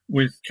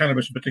with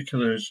cannabis in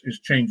particular is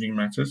changing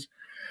matters.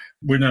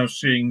 We're now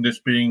seeing this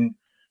being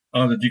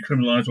either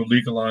decriminalised or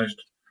legalised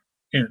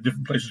in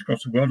different places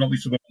across the world, not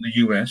least of all in the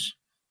US.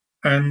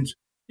 And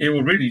it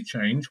will really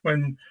change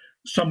when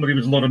somebody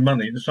with a lot of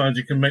money decides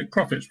he can make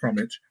profits from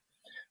it.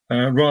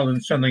 Rather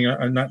than selling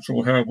a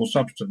natural herbal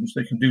substance,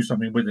 they can do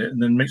something with it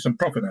and then make some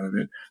profit out of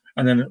it.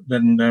 And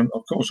then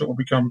of course, it will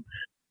become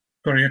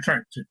very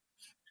attractive.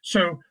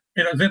 So,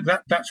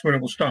 that's where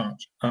it will start,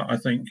 I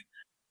think.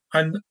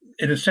 And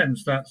in a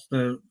sense, I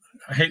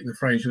hate the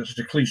phrase, it's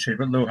a cliche,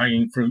 but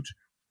low-hanging fruit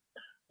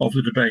of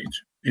the debate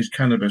is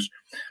cannabis.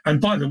 And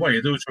by the way,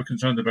 those who are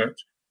concerned about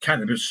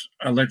cannabis,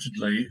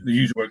 allegedly, they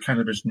use the word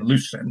cannabis in a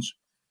loose sense,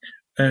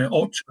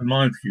 ought to, in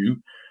my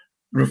view,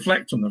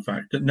 reflect on the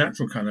fact that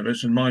natural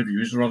cannabis, in my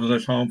view, is rather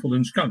less harmful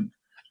than skunk.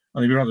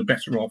 And they'd be rather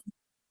better off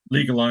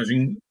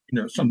legalizing,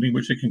 something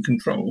which they can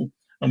control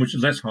and which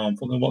is less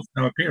harmful than what's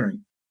now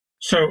appearing.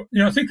 So,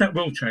 I think that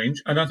will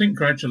change. And I think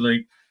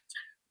gradually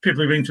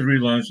people are beginning to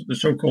realize that the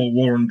so-called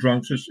war on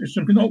drugs is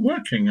simply not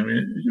working. I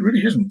mean, it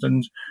really isn't.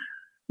 And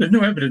there's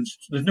no evidence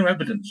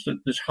that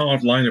this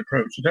hard-line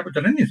approach has ever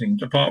done anything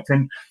apart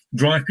from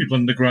drive people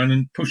underground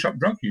and push up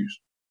drug use.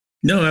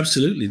 No,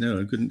 absolutely. No,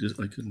 I couldn't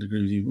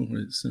agree with you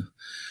more.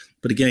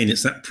 But again,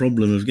 it's that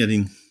problem of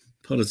getting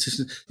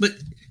politicians. But,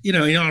 in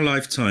our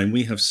lifetime,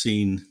 we have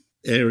seen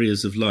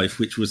areas of life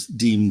which was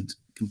deemed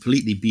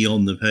completely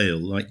beyond the pale,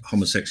 like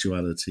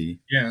homosexuality.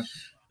 Yeah.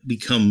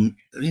 Become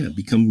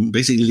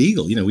basically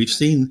legal. We've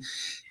seen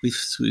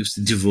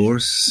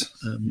divorce,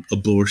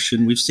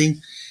 abortion. We've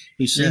seen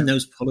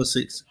those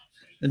politics,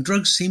 and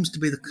drugs seems to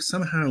be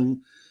somehow,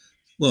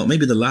 well,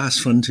 maybe the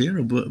last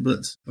frontier,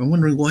 but I'm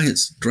wondering why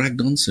it's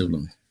dragged on so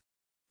long.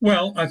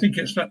 Well, I think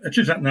it is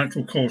that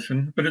natural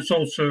caution, but it's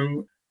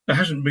also, there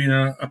hasn't been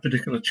a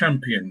particular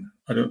champion,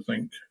 I don't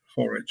think,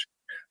 for it.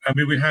 I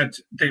mean, we had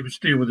David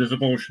Steele with his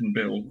abortion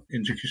bill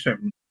in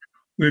 1967.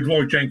 We had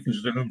Roy Jenkins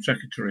as the Home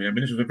Secretary. I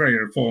mean, this was a very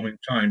reforming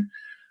time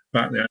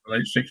back there in the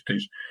late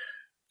 60s.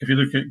 If you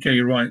look at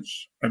gay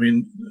rights, I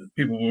mean,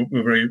 people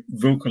were very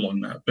vocal on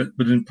that.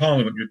 But in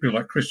Parliament, you had people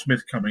like Chris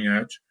Smith coming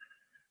out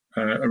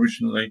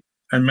originally,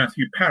 and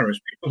Matthew Parris,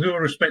 people who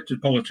are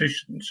respected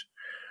politicians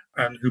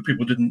and who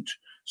people didn't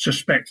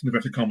suspect, in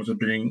inverted commas, of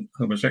being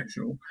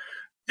homosexual,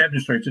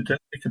 demonstrated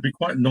that they could be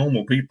quite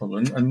normal people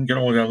and get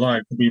on with their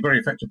lives and be very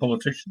effective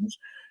politicians,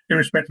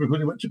 irrespective of who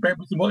they went to bed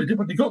with and what they did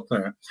when they got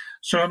there.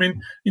 So, I mean,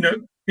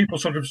 people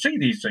sort of see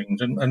these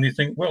things and you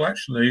think, well,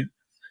 actually,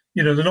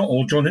 they're not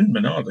all John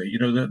Inman, are they?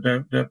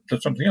 They're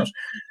something else.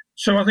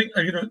 So I think,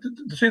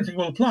 the same thing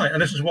will apply.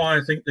 And this is why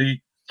I think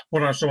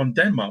what I saw in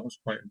Denmark was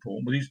quite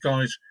important, with these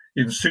guys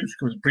in suits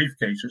with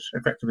briefcases,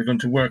 effectively going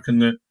to work in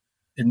the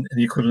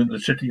equivalent of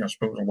the city, I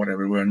suppose, or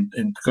whatever, we were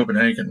in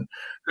Copenhagen,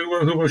 who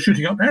were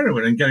shooting up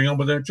heroin and getting on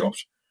with their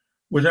jobs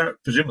without,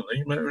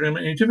 presumably,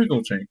 any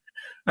difficulty.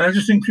 And I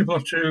just think people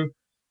have to,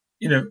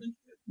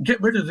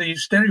 get rid of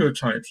these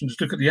stereotypes and just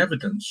look at the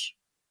evidence.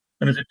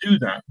 And if they do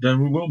that,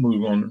 then we will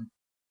move on.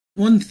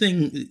 One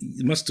thing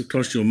that must have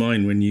crossed your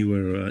mind when you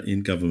were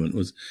in government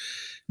was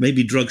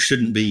maybe drugs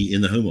shouldn't be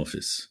in the Home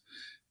Office.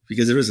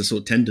 Because there is a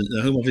sort of tendency.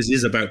 The Home Office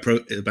is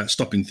about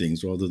stopping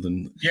things rather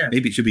than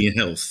maybe it should be in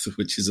health,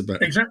 which is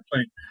about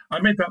exactly. I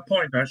made that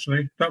point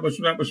actually. That was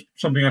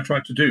something I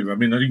tried to do. I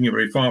mean, I didn't get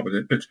very far with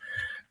it, but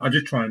I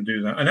did try and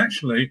do that. And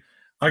actually,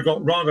 I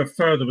got rather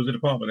further with the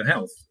Department of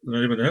Health than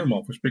I did with the Home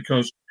Office,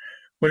 because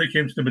when it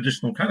came to the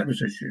medicinal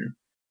cannabis issue,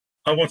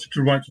 I wanted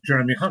to write to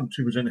Jeremy Hunt,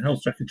 who was then the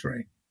Health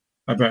Secretary,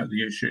 about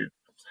the issue.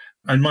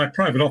 And my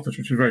private office,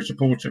 which was very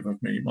supportive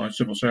of me, my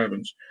civil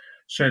servants,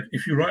 said,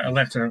 if you write a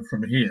letter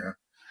from here,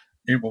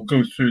 it will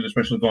go through the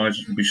special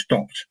advisors and be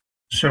stopped.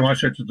 So I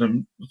said to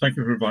them, thank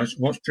you for advice.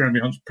 What's Jeremy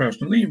Hunt's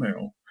personal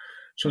email?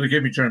 So they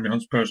gave me Jeremy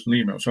Hunt's personal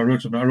email. So I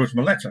wrote him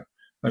a letter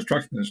as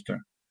Drugs Minister.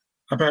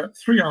 About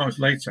 3 hours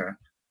later,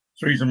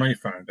 Theresa May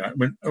found out,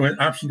 went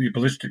absolutely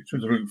ballistic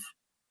through the roof.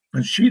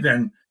 And she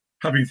then,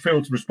 having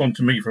failed to respond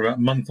to me for about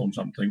a month or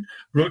something,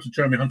 wrote to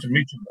Jeremy Hunt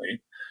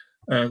immediately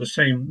the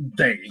same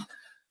day,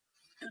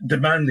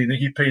 demanding that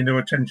he pay no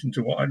attention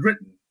to what I'd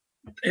written.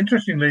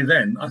 Interestingly,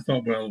 then I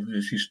thought, well,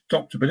 she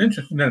stopped. But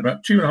interestingly, then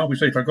about 2.5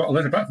 weeks later, I got a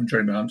letter back from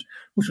Jeremy Hunt,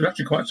 which was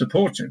actually quite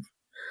supportive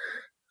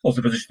of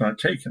the position I'd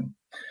taken.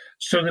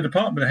 So the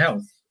Department of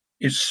Health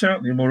is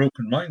certainly more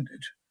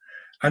open-minded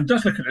and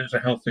does look at it as a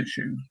health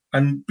issue.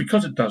 And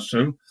because it does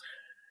so,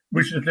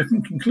 reaches a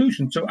different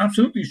conclusion. So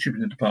absolutely, it should be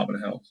in the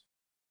Department of Health.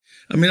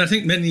 I mean, I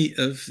think many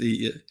of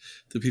the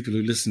people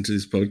who listen to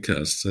this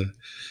podcast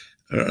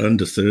are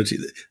under 30.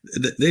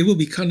 They will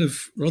be kind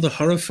of rather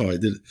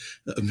horrified that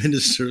a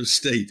Minister of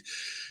State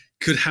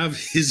could have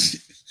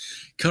his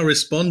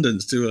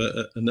correspondence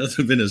to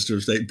another Minister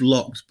of State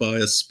blocked by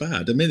a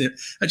SPAD. I mean,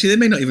 actually, they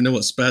may not even know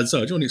what SPADs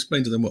are. Do you want to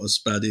explain to them what a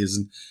SPAD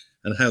is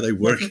and how they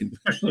work?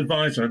 Special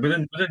advisor.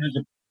 Within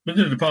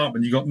the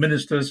department, you've got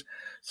ministers,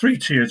 3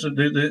 tiers,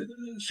 the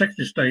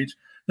Secretary of State,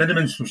 then the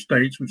Minister of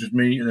State, which is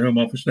me in the Home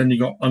Office, then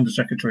you've got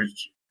undersecretaries,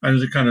 and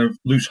there's a kind of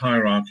loose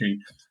hierarchy.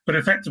 But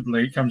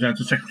effectively, it comes down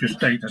to Secretary of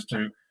State as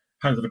to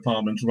how the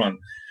departments run.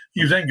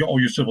 You've then got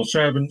all your civil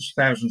servants,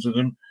 thousands of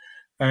them,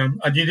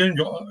 and you then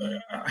got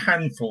a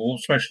handful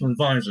of special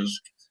advisors,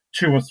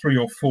 2 or 3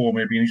 or 4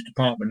 maybe in each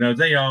department. Now,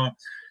 they are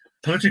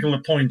political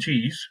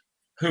appointees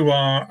who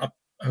are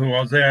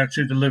there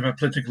to deliver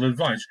political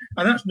advice.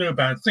 And that's no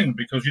bad thing,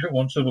 because you don't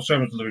want civil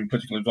servants delivering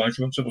political advice.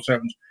 You want civil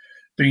servants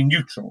being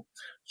neutral.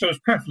 So it's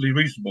perfectly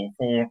reasonable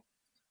for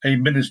a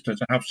minister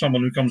to have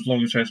someone who comes along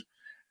and says,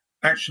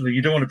 actually,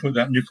 you don't want to put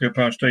that nuclear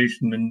power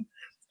station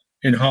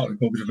in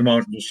Hartlepool, which is a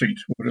marginal seat,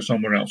 or put it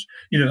somewhere else.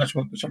 That's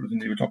something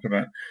they were talking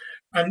about.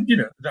 And,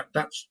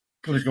 that's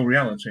political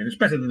reality. And it's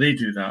better that they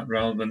do that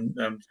rather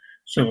than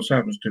civil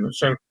servants do it.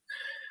 So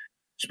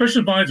special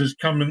advisors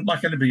come in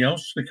like anybody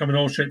else. They come in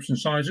all shapes and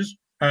sizes.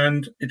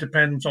 And it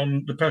depends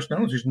on the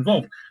personalities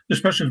involved. The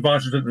special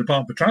advisors at the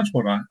Department of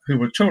Transport, who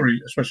were Tory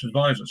special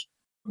advisors,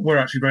 were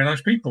actually very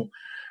nice people.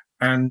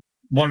 And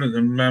one of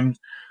them,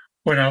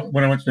 when I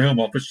went to the Home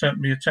Office, sent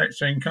me a text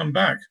saying, come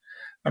back.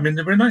 I mean,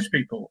 they were nice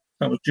people.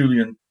 That was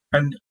Julian.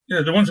 And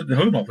the ones at the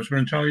Home Office were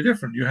entirely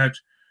different. You had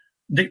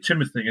Nick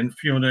Timothy and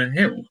Fiona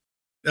Hill.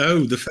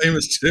 Oh, the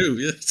famous two,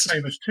 yes.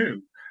 Famous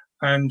two.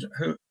 And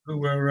who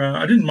were,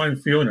 I didn't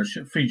mind Fiona.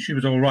 She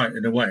was all right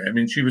in a way. I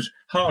mean, she was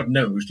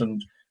hard-nosed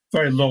and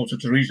very loyal to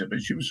Theresa,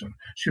 but she was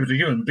a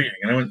human being,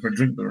 and I went for a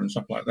drink with her and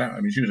stuff like that. I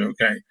mean, she was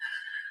okay.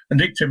 And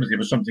Nick Timothy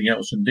was something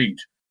else indeed.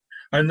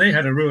 And they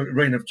had a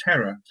reign of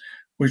terror,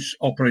 which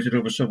operated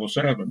over civil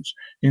servants,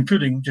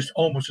 including just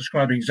almost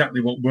describing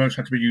exactly what words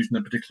had to be used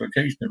on a particular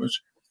occasion.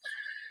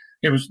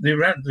 They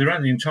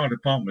ran the entire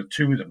department with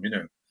 2 of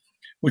them,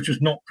 which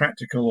was not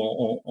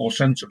practical or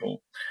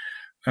sensible.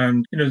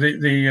 And I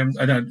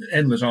had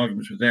endless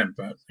arguments with them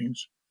about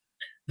things.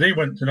 They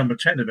went to number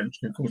 10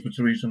 eventually, of course, with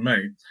Theresa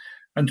May.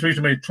 And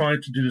Theresa May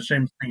tried to do the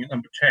same thing at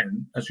number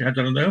 10 as she had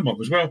done in the Home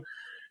Office. Well,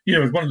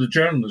 as one of the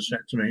journalists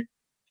said to me,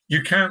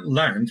 you can't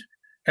land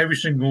every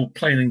single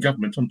plane in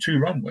government on 2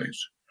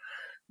 runways,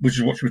 which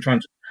is what she was trying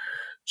to.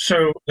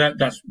 So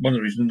that's one of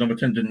the reasons number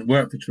 10 didn't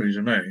work for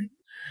Theresa May.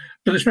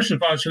 But the special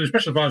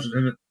advisors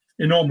had an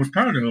enormous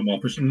power in the Home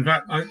Office. And in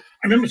fact, I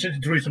remember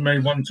saying to Theresa May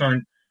one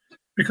time,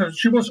 because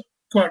she was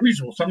quite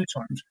reasonable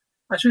sometimes,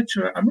 I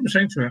remember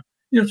saying to her,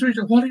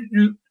 Theresa, why don't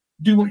you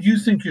do what you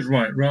think is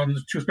right rather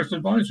than 2 special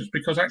advisors?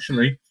 Because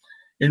actually,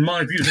 in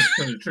my view, this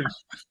is the truth.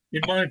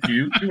 In my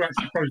view, you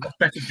actually probably got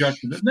better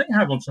judgment than they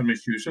have on some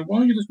issues. So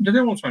why are you listening to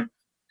them all the time?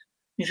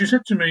 And she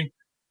said to me,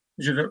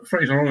 she said a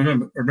phrase I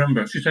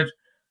remember. She said,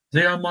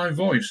 "They are my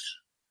voice."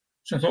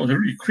 So I thought it was a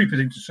really creepy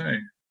thing to say.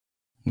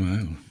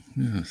 Wow.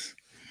 Yes.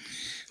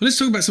 Well, let's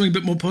talk about something a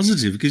bit more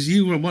positive, because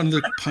you were one of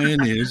the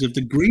pioneers of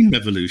the green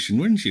revolution,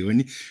 weren't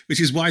you?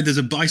 Which is why there's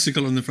a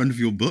bicycle on the front of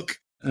your book.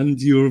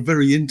 And you're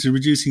very into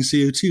reducing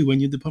CO2 when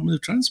you're in the Department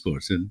of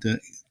Transport. And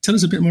tell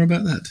us a bit more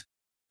about that.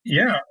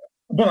 Yeah.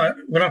 Well,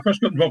 when I first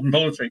got involved in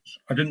politics,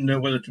 I didn't know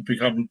whether to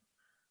become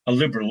a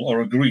Liberal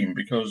or a Green,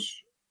 because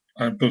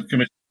I'm both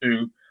committed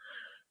to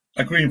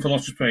a green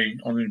philosophy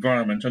on the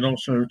environment and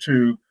also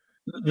to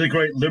the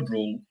great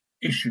Liberal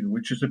issue,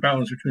 which is the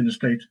balance between the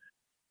state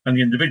and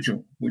the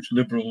individual, which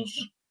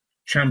Liberals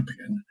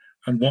champion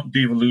and want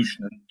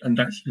devolution and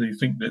actually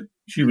think that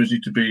humans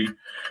need to be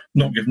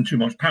not given too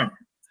much power.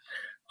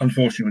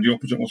 Unfortunately, the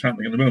opposite of what's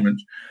happening at the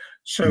moment.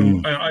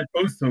 So I had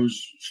both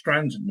those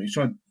strands in me.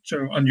 So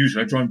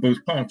unusually, I joined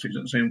both parties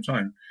at the same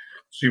time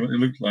to see what they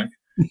looked like.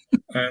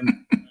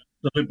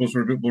 The Liberals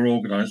were a bit more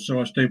organised,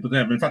 so I stayed with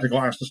them. In fact, I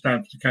got asked to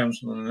stand for the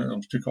council, and I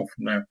took off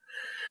from there.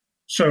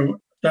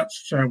 So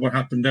that's what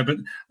happened there. But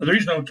the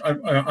reason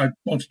I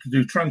wanted to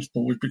do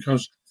transport was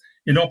because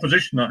in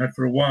opposition, I had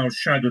for a while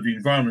shadowed the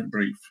environment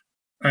brief.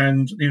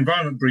 And the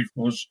environment brief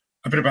was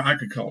a bit about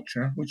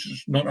agriculture, which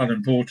is not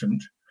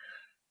unimportant,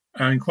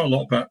 and quite a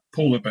lot about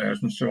polar bears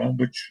and so on,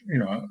 which,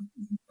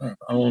 I'm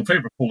all in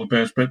favour of polar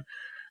bears, but,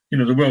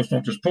 the world's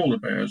not just polar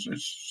bears,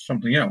 it's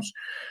something else.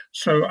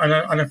 So, and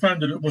I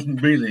found that it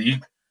wasn't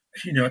really,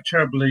 a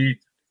terribly,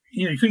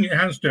 you couldn't get your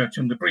hands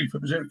dirty on the brief.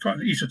 It was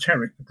quite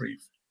esoteric, the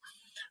brief.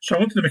 So I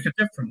wanted to make a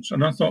difference.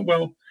 And I thought,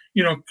 well,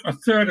 a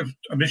third of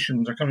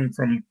emissions are coming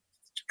from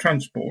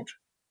transport.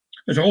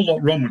 There's a whole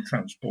lot wrong with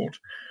transport.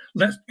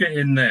 Let's get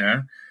in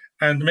there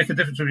and make a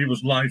difference in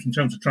people's lives in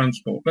terms of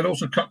transport, but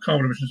also cut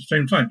carbon emissions at the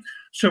same time.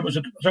 So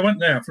I went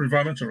there for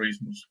environmental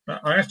reasons.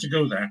 I asked to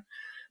go there.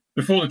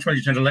 Before the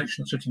 2010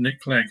 election, I said to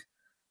Nick Clegg,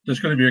 there's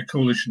going to be a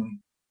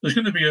coalition. There's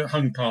going to be a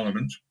hung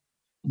parliament.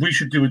 We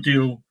should do a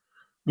deal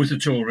with the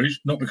Tories,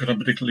 not because I'm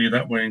particularly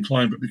that way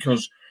inclined, but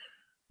because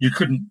you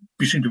couldn't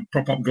be seen to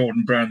prop up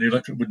Gordon Brown. The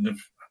electorate wouldn't have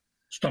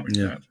stomached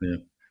that. Yeah.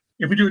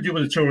 If we do a deal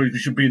with the Tories, we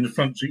should be in the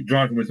front seat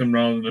driving with them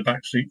rather than the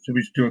back seat. So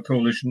we should do a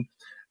coalition.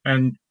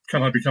 And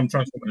can I become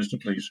Transport Minister,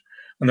 please?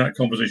 And that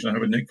conversation I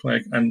had with Nick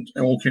Clegg, and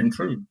it all came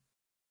true.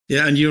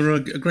 Yeah, and you're a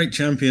great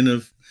champion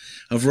of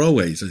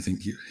railways, I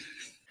think.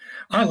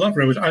 I love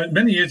railways.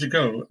 Many years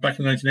ago, back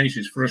in the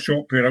 1980s, for a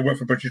short period, I worked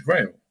for British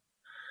Rail.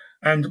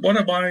 And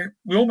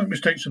we all make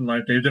mistakes in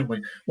life, Dave, don't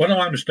we? One of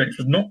my mistakes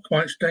was not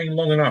quite staying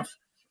long enough.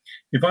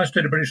 If I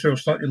stayed at British Rail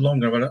slightly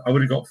longer, I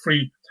would have got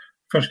free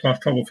first-class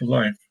travel for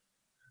life.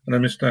 And I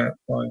missed that.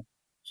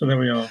 So there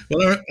we are.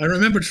 Well, I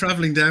remember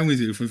travelling down with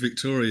you from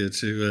Victoria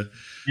to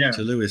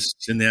Lewis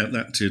in that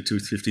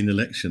 2015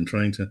 election,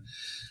 trying to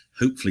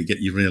hopefully get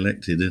you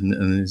re-elected,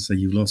 and so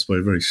you lost by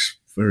a very,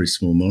 very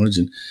small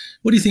margin.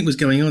 What do you think was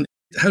going on?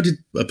 How did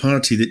a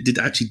party that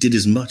did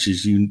as much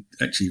as you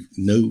actually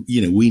know,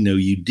 we know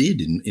you did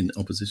in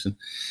opposition,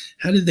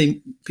 how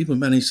did people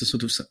manage to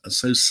sort of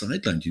so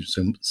sideline you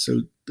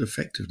so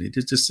effectively?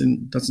 It just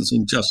doesn't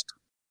seem just.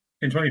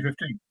 In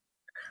 2015?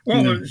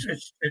 Well,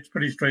 it's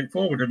pretty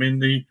straightforward. I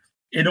mean,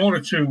 in order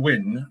to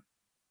win,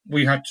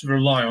 we had to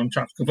rely on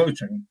tactical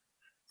voting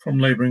from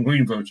Labour and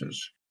Green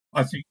voters.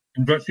 I think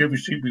in virtually every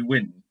seat we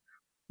win,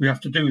 we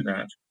have to do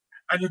that.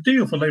 And the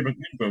deal for Labour and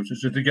Green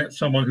voters is to get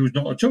someone who's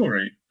not a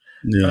Tory.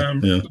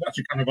 That's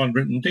a kind of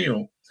unwritten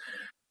deal.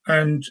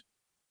 And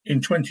in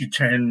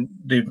 2010,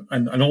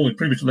 and all the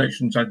previous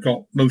elections, I'd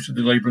got most of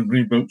the Labour and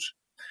Green votes.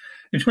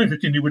 In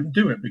 2015, he wouldn't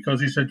do it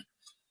because he said,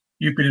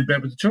 you've been in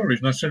bed with the Tories.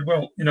 And I said,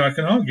 well, I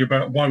can argue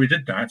about why we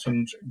did that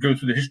and go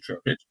through the history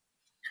of it.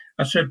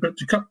 I said, but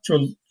to cut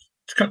to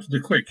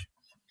the quick,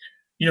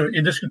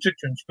 in this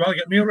constituency, do I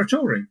get me or a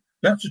Tory?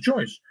 That's a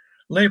choice.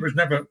 Labour's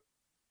never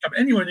come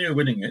anywhere near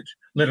winning it,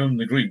 let alone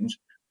the Greens.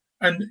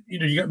 And,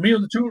 you get me or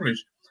the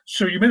Tories.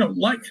 So you may not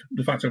like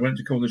the fact I went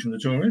to coalition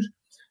with the Tories,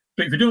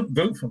 but if you don't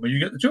vote for me, you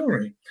get the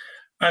Tory.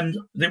 And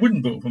they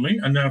wouldn't vote for me,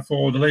 and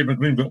therefore the Labour and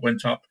Green vote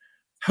went up,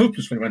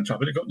 hopelessly went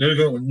up. They got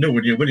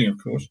nowhere near winning,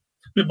 of course.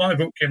 But my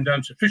vote came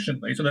down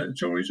sufficiently to let the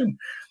Tories in.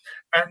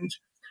 And,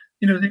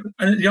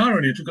 the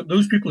irony is that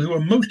those people who were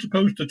most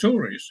opposed to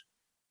Tories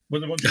were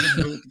the ones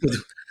who didn't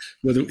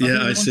vote.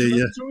 I see,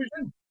 yeah.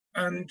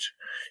 And,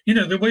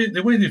 the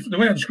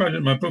way I described it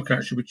in my book,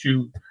 actually, which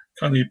you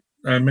kindly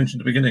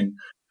mentioned at the beginning,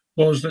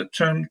 was that,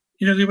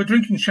 they were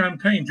drinking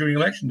champagne during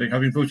election day,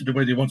 having voted the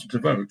way they wanted to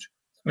vote.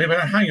 And they've had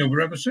a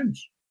hangover ever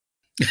since.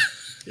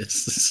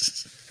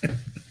 Yes.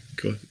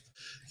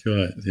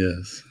 Quite,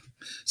 yes.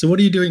 So what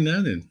are you doing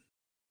now, then?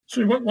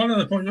 So one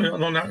other point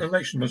on that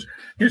election was,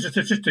 here's a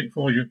statistic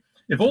for you.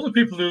 If all the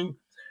people who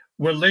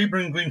were Labour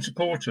and Green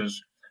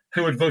supporters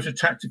who had voted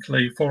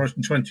tactically for us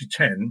in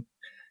 2010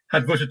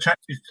 had voted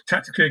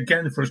tactically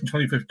again for us in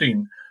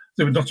 2015,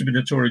 there would not have been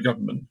a Tory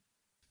government.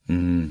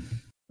 Mm.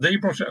 They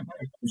brought it about.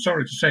 I'm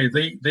sorry to say,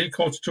 they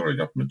caused a Tory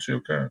government to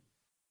occur.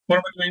 What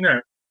am I doing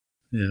now?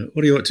 Yeah.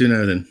 What are you up to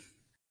now, then?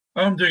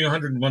 I'm doing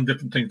 101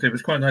 different things, Dave.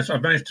 It's quite nice.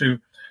 I've managed to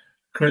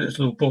create this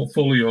little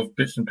portfolio of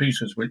bits and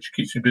pieces, which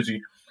keeps me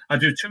busy. I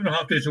do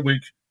 2.5 days a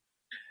week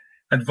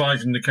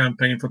advising the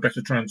campaign for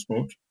better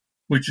transport,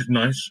 which is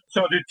nice.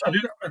 So I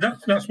do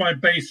that's my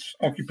base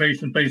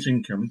occupation, base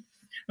income.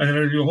 And then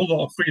I do a whole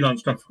lot of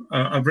freelance stuff.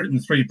 I've written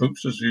 3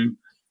 books, as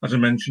I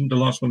mentioned. The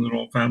last one, The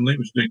Royal Family,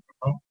 which is doing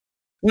well.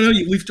 Well,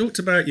 we've talked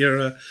about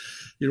your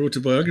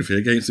autobiography,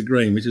 Against the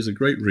Grain, which is a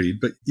great read.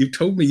 But you've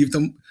told me you've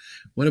done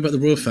one about the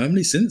Royal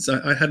Family since.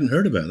 I hadn't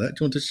heard about that.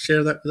 Do you want to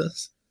share that with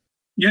us?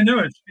 Yeah,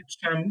 no,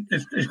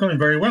 it's going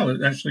very well.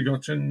 It actually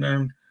got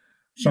in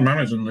some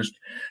Amazon list.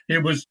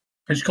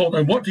 It's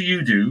called "What Do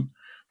You Do?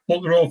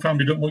 What the Royal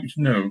Family Don't Want You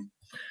to Know."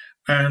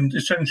 And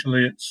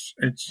essentially, it's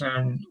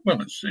the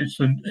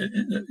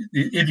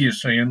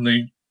idiocy and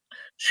the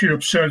sheer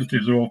absurdity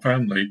of the royal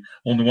family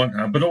on the one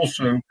hand, but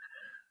also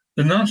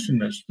the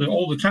nastiness,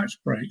 all the tax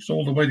breaks,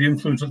 all the way they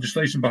influence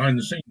legislation behind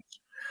the scenes,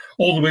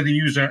 all the way they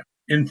use their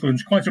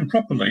influence quite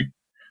improperly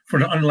for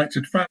an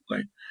unelected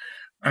family.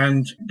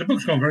 And the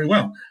book's gone very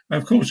well.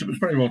 And of course, it was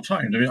very well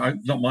timed. I mean,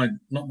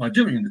 not my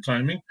doing in the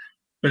timing,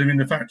 but I mean,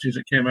 the fact is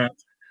it came out.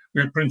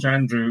 We had Prince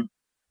Andrew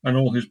and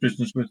all his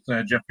business with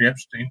Jeffrey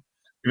Epstein.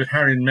 We had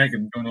Harry and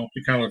Meghan going off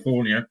to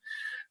California.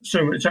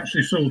 So it's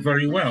actually sold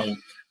very well.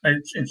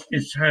 It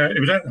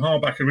was out in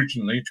hardback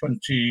originally,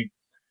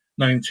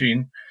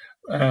 2019.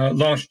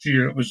 Last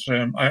year it was.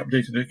 I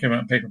updated it. Came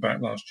out in paperback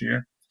last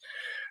year,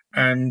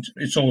 and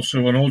it's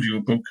also an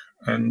audio book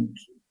and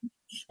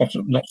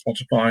not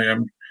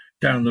Spotify,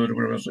 download or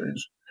whatever else it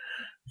is,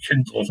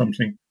 Kindle or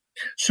something.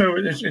 So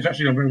it's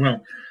actually done very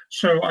well.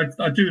 So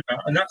I do that,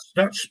 and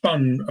that's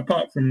spun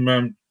apart from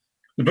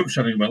the book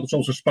selling well. It's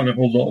also spun a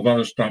whole lot of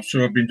other stuff.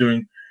 So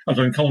I've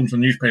done columns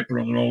in the newspaper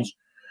on the rolls,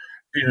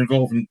 been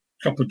involved in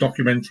a couple of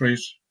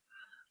documentaries,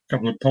 a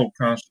couple of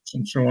podcasts,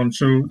 and so on.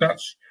 So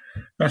that's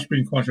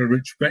been quite a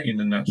rich vein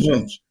in that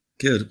sense.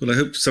 Good. Well, I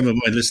hope some of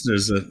my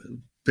listeners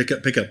pick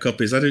up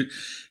copies. I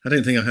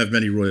don't think I have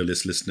many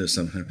royalist listeners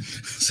somehow,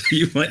 so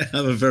you might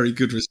have a very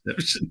good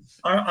reception.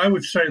 I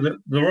would say that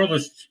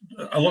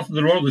a lot of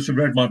the royalists who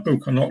read my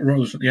book are not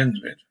royalists at the end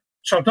of it.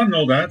 So I've done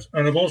all that,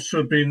 and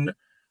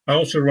I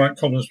also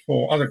write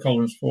other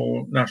columns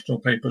for national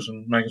papers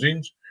and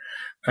magazines.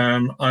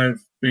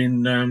 I've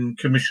been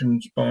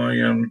commissioned by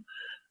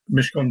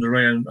Mishcon de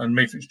Reya and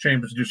Matrix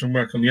Chambers to do some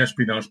work on the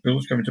espionage bill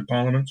that's coming to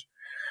Parliament.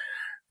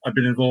 I've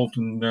been involved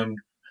in,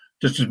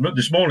 just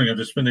this morning I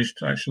just finished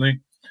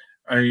actually,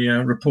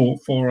 a report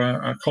for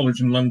a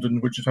college in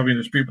London which is having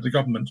a dispute with the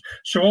government.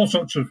 So all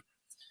sorts of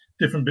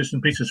different bits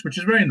and pieces, which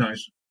is very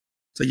nice.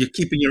 So you're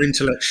keeping your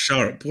intellect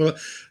sharp. Well,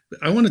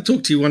 I want to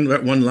talk to you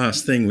about one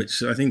last thing,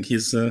 which I think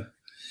is a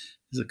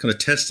kind of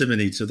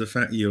testimony to the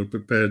fact you're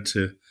prepared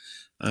to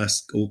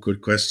ask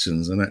awkward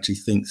questions and actually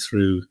think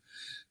through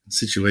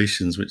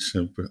situations which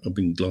have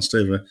been glossed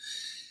over.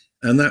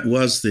 And that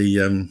was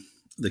the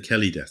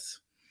Kelly death.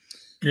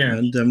 Yeah.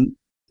 And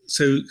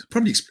so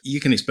probably you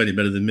can explain it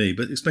better than me,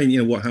 but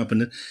explain, what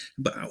happened,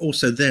 but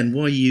also then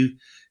why you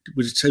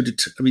were so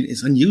I mean,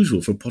 it's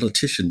unusual for a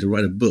politician to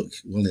write a book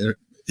while they're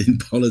in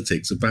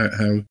politics about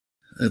how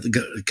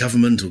the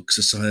government or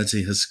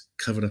society has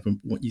covered up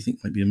what you think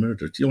might be a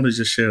murder. Do you want to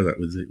just share that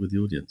with the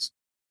audience?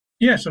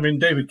 Yes, I mean,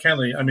 David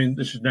Kelly,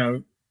 this is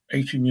now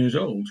 18 years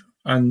old,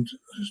 and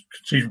it's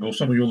conceivable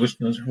some of your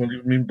listeners will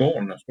even been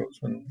born, I suppose.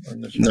 When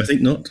this I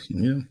think not,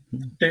 yeah.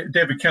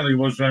 David Kelly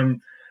was a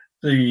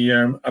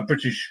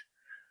British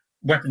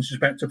weapons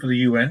inspector for the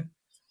UN,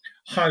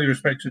 highly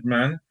respected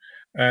man,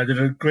 did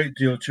a great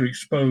deal to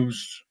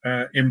expose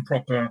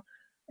improper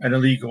and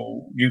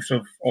illegal use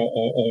of,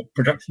 or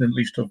production at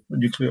least, of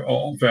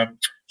weapons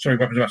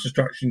of mass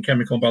destruction,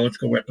 chemical and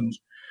biological weapons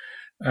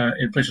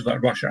in places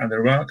like Russia and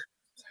Iraq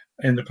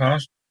in the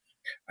past.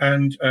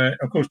 And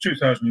of course,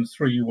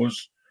 2003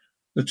 was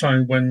the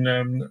time when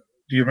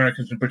the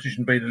Americans and British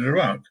invaded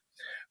Iraq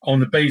on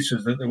the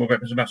basis that there were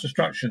weapons of mass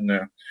destruction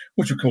there,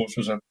 which of course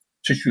was a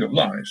tissue of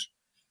lies.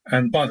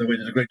 And by the way,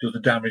 there's a great deal to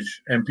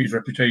damage MPs'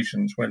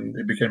 reputations when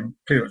it became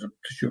clear as a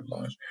tissue of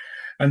lies.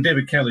 And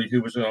David Kelly,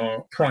 who was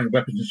our prime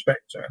weapons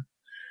inspector,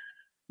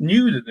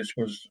 knew that this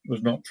was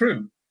not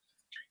true.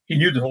 He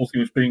knew the whole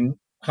thing was being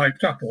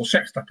hyped up, or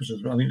sexed up, as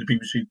I think the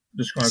BBC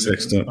described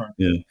it. Sexed up,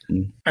 yeah.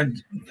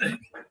 And,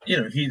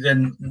 he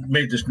then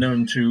made this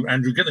known to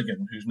Andrew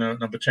Gilligan, who's now at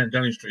number 10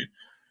 Downing Street,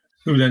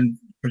 who then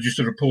produced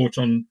a report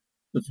on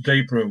the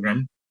Today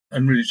programme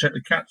and really set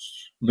the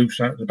cats loose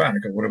out of the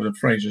bag, or whatever the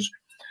phrase is.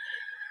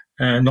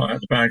 Not out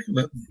of the bag,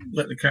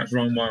 let the cats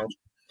run wild.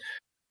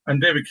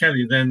 And David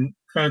Kelly then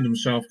found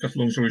himself, cut a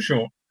long story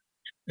short,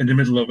 in the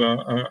middle of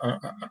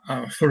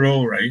a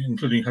furore,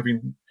 including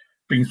having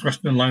been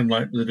thrust in the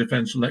limelight by the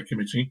Defence Select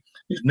Committee.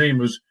 His name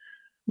was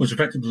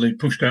effectively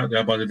pushed out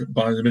there by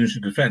the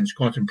Ministry of Defence,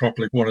 quite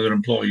improperly, for one of their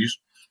employees.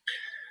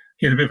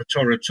 He had a bit of a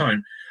torrid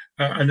time.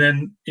 And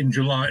then in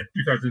July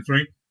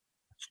 2003,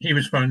 he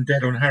was found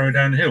dead on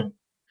Harrowdown Hill,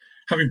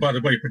 having, by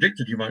the way,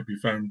 predicted he might be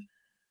found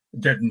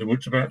dead in the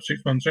woods about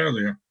 6 months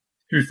earlier.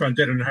 He was found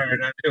dead on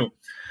Harrowdown Hill.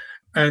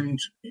 And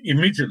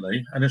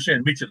immediately, and I say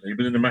immediately,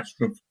 within a matter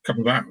of a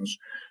couple of hours,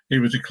 he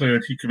was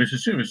declared he committed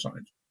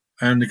suicide.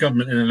 And the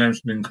government then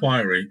announced an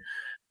inquiry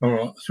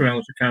through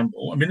Alistair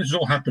Campbell. This is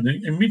all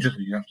happening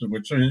immediately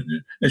afterwards, so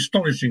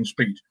astonishing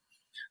speed.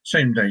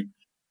 Same day,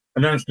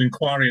 announced an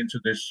inquiry into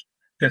this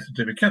death of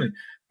David Kelly.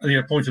 And he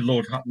appointed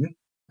Lord Hutton,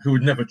 who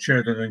had never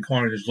chaired an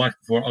inquiry in his life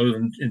before, other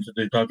than into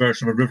the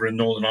diversion of a river in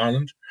Northern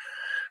Ireland,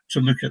 to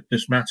look at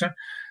this matter.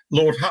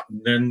 Lord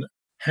Hutton then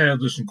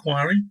held this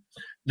inquiry.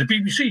 The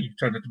BBC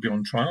turned out to be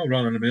on trial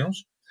rather than anything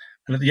else.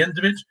 And at the end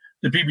of it,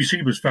 the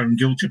BBC was found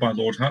guilty by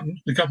Lord Hutton.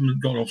 The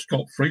government got off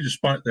scot-free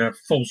despite their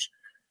false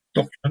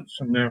documents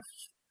and their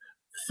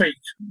fake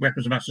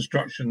weapons of mass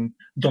destruction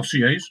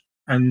dossiers.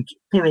 And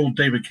poor old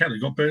David Kelly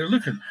got better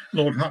looking.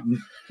 Lord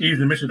Hutton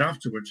even admitted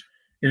afterwards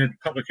in a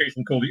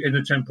publication called the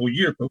Inner Temple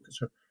Yearbook,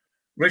 it's a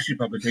racy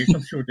publication,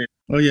 I'm sure it did.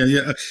 Oh,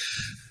 yeah.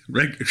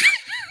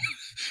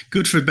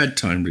 Good for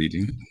bedtime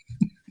reading.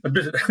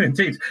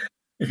 Indeed,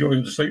 if you're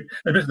going to sleep,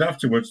 admitted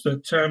afterwards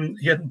that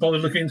he hadn't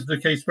bothered looking into the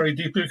case very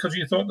deeply because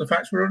he thought the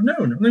facts were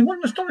unknown. I mean, what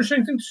an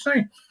astonishing thing to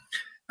say.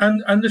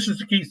 And this is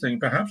the key thing,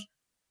 perhaps.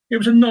 It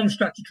was a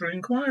non-statutory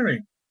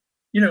inquiry.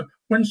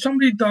 When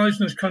somebody dies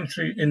in this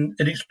country in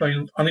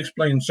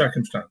unexplained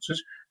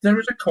circumstances, there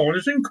is a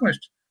coroner's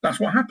inquest. That's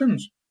what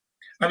happens.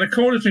 And a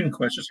coroner's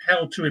inquest is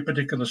held to a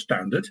particular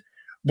standard.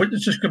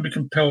 Witnesses can be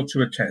compelled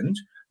to attend.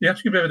 They have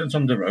to give evidence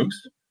under oath.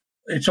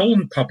 It's all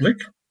in public.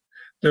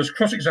 There's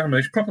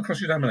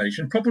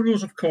cross-examination, proper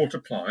rules of court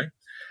apply.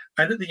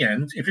 And at the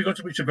end, if you're going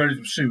to reach a verdict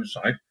of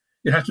suicide,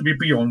 it has to be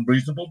beyond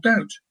reasonable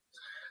doubt.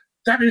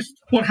 That is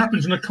what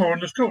happens in a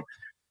coroner's court.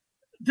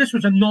 This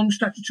was a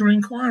non-statutory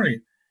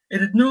inquiry.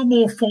 It had no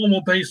more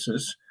formal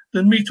basis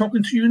than me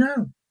talking to you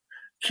now.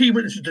 Key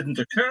witnesses didn't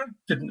occur,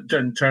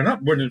 didn't turn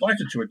up, weren't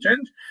invited to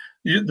attend.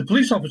 The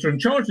police officer in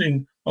charge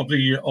of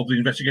the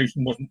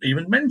investigation wasn't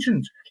even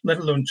mentioned, let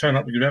alone turn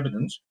up with your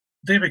evidence.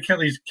 David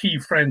Kelly's key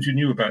friend who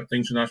knew about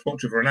things, and I spoke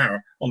to her for an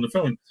hour on the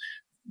phone,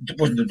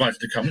 wasn't invited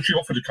to come. She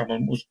offered to come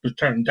and was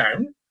turned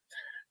down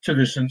to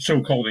this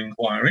so-called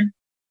inquiry.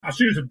 A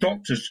series of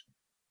doctors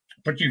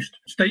produced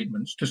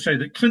statements to say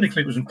that clinically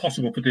it was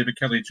impossible for David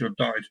Kelly to have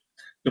died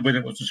the way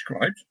that was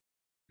described.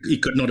 He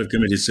could not have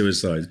committed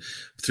suicide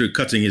through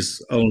cutting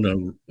his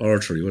ulnar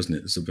artery, wasn't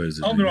it,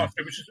 supposedly? Ulnar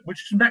artery,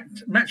 which is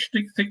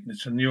matchstick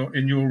thickness in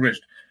your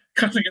wrist,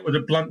 cutting it with a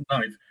blunt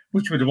knife,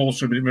 which would have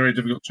also been very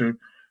difficult to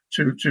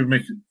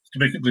make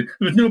it bleed.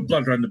 There was no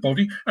blood around the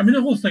body. I mean,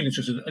 the whole thing is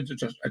just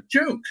a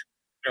joke,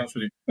 to be honest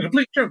with you, a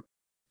complete joke.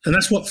 And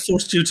that's what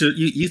forced you to,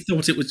 you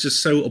thought it was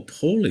just so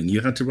appalling,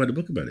 you had to write a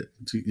book about it,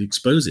 to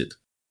expose it.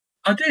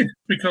 I did,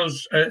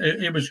 because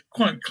it was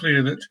quite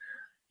clear that,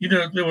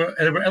 there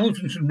were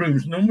elephants in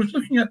rooms, no one was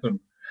looking at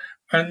them.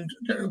 And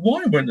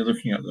why weren't they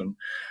looking at them?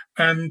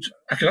 And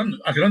I can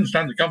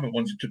understand the government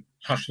wanted to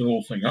hush the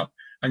whole thing up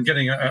and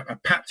getting a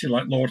patsy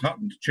like Lord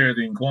Hutton to chair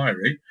the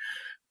inquiry.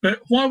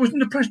 But why wasn't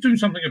the press doing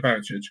something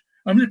about it?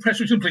 I mean, the press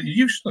was completely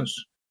useless.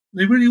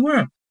 They really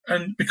were.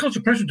 And because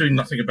the press was doing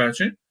nothing about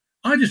it,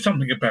 I did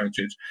something about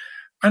it.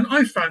 And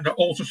I found out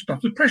all sorts of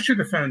stuff the press should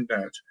have found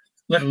out,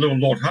 let alone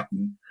Lord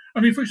Hutton.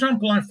 I mean, for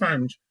example, I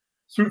found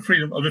through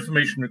Freedom of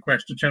Information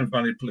request to Thames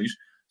Valley Police,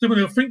 there were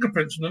no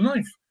fingerprints on the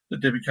knife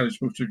that David Kelly was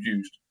supposed to have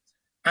used.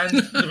 And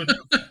there was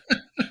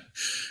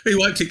he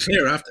wiped it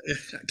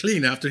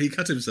clean after he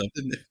cut himself,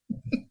 didn't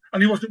he?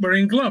 And he wasn't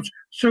wearing gloves.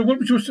 So what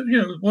did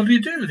he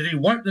do? Did he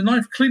wipe the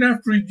knife clean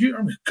after he used?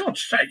 I mean,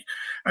 God's sake!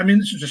 I mean,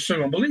 this is just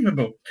so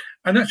unbelievable.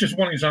 And that's just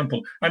one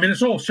example. I mean,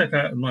 it's all set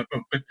out in my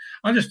book, but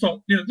I just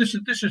thought, this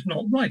is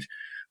not right.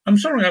 I'm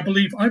sorry. I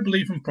believe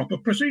in proper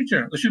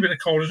procedure. There should have been a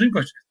coroner's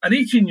inquest. And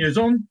 18 years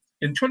on,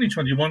 in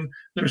 2021,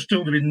 there is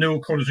still to be no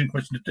coroner's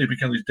inquest into David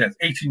Kelly's death.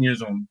 18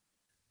 years on.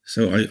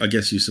 So I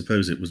guess you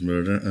suppose it was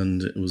murder,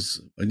 and it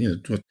was,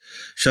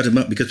 shut him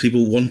up because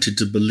people wanted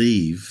to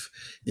believe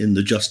in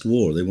the just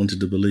war. They wanted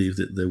to believe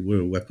that there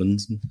were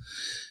weapons,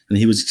 and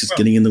he was just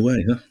getting in the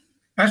way, huh?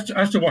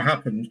 As to what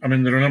happened, I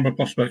mean, there are a number of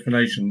possible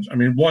explanations. I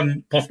mean,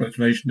 one possible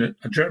explanation that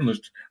a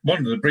journalist, one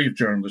of the brave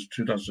journalists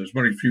who does this,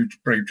 very few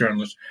brave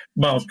journalists,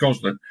 Miles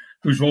Goslett,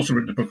 who's also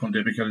written a book on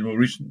David Kelly more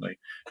recently,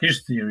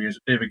 his theory is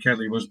that David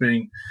Kelly was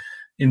being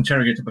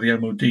interrogated by the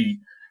MOD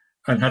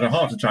and had a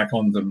heart attack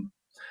on them,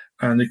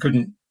 and they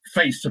couldn't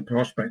face the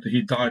prospect that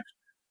he died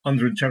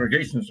under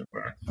interrogation, as it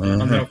were,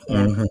 and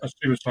therefore a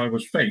suicide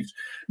was faked.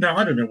 Now,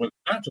 I don't know whether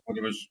that's or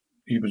whether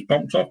he was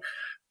bumped off,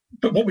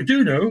 but what we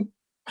do know,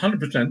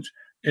 100%,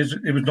 is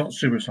that it was not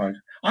suicide.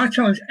 I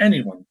challenge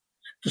anyone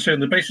to say on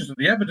the basis of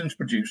the evidence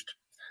produced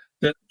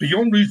that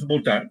beyond reasonable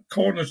doubt,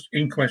 coroner's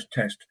inquest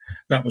test,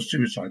 that was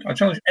suicide. I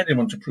challenge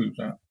anyone to prove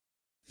that.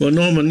 Well,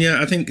 Norman,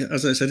 I think,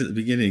 as I said at the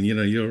beginning,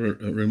 you're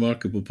a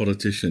remarkable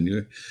politician.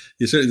 You're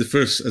certainly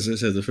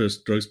the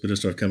first drugs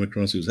minister I've come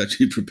across who was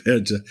actually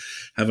prepared to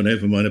have an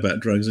open mind about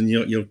drugs. And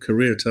your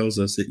career tells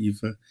us that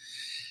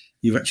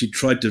you've actually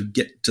tried to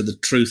get to the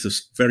truth of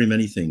very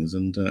many things,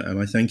 and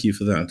I thank you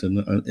for that.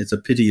 And it's a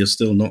pity you're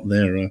still not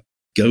there,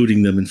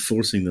 goading them and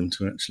forcing them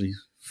to actually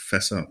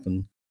fess up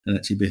and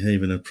actually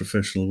behave in a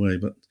professional way.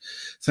 But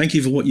thank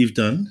you for what you've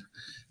done.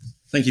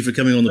 Thank you for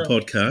coming on the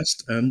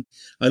podcast, and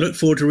I look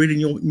forward to reading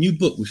your new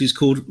book, which is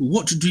called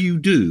 "What Do You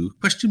Do?"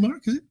 Is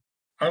it?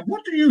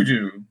 What do you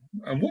do?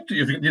 And what do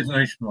you get the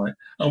intonation right?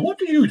 And what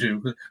do you do?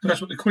 Because that's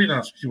what the Queen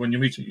asks you when you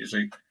meet her, you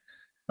see.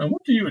 And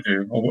what do you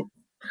do? Or what?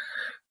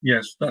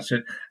 Yes, that's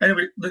it.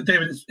 Anyway,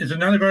 David, it's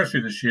an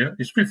anniversary this year.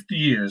 It's 50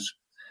 years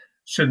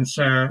since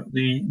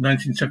the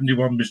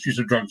 1971 Misuse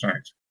of Drugs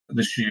Act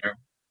this year.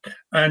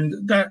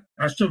 And that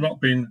has still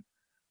not been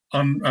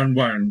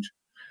unwound.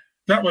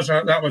 That was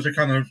a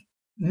kind of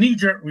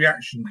knee-jerk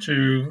reaction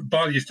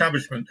by the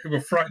establishment, who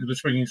were frightened of the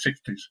swinging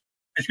 60s.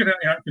 It's getting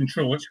out of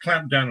control. It's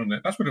clamped down on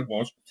it. That's what it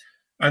was.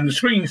 And the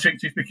swinging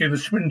 60s became the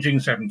swinging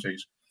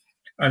 70s.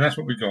 And that's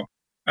what we got.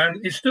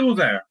 And it's still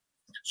there.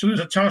 So there's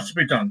a task to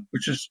be done,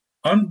 which is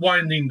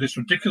unwinding this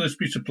ridiculous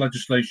piece of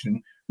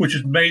legislation, which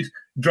has made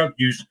drug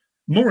use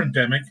more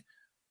endemic,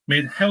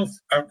 made health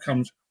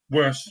outcomes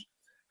worse,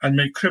 and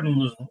made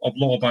criminals of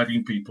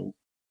law-abiding people.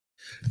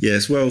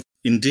 Yes, well,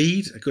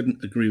 indeed, I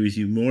couldn't agree with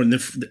you more. And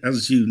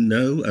as you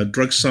know,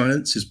 Drug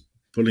Science is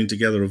pulling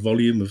together a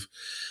volume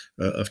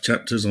of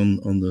chapters on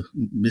the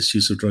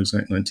Misuse of Drugs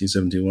Act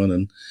 1971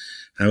 and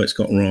how it's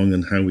got wrong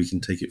and how we can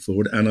take it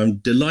forward. And I'm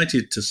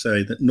delighted to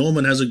say that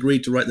Norman has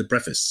agreed to write the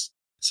preface.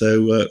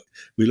 So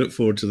we look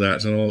forward to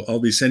that. And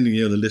I'll be sending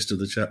you the list of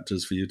the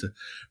chapters for you to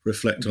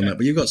reflect on that.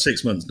 But you've got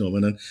 6 months,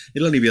 Norman, and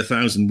it'll only be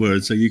 1,000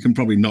 words, so you can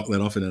probably knock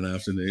that off in an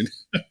afternoon.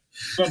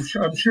 Well,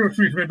 I'm sure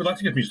Teresa would like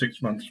to give me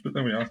 6 months, but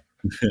there we are.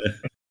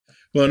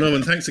 Well,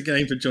 Norman, thanks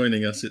again for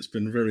joining us. It's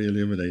been very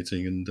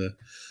illuminating, and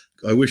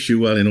I wish you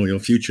well in all your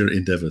future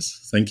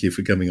endeavours. Thank you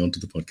for coming on to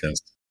the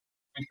podcast.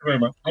 Thank you very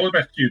much. All the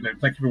best to you, Dave.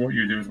 Thank you for what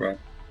you do as well.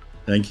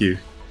 Thank you.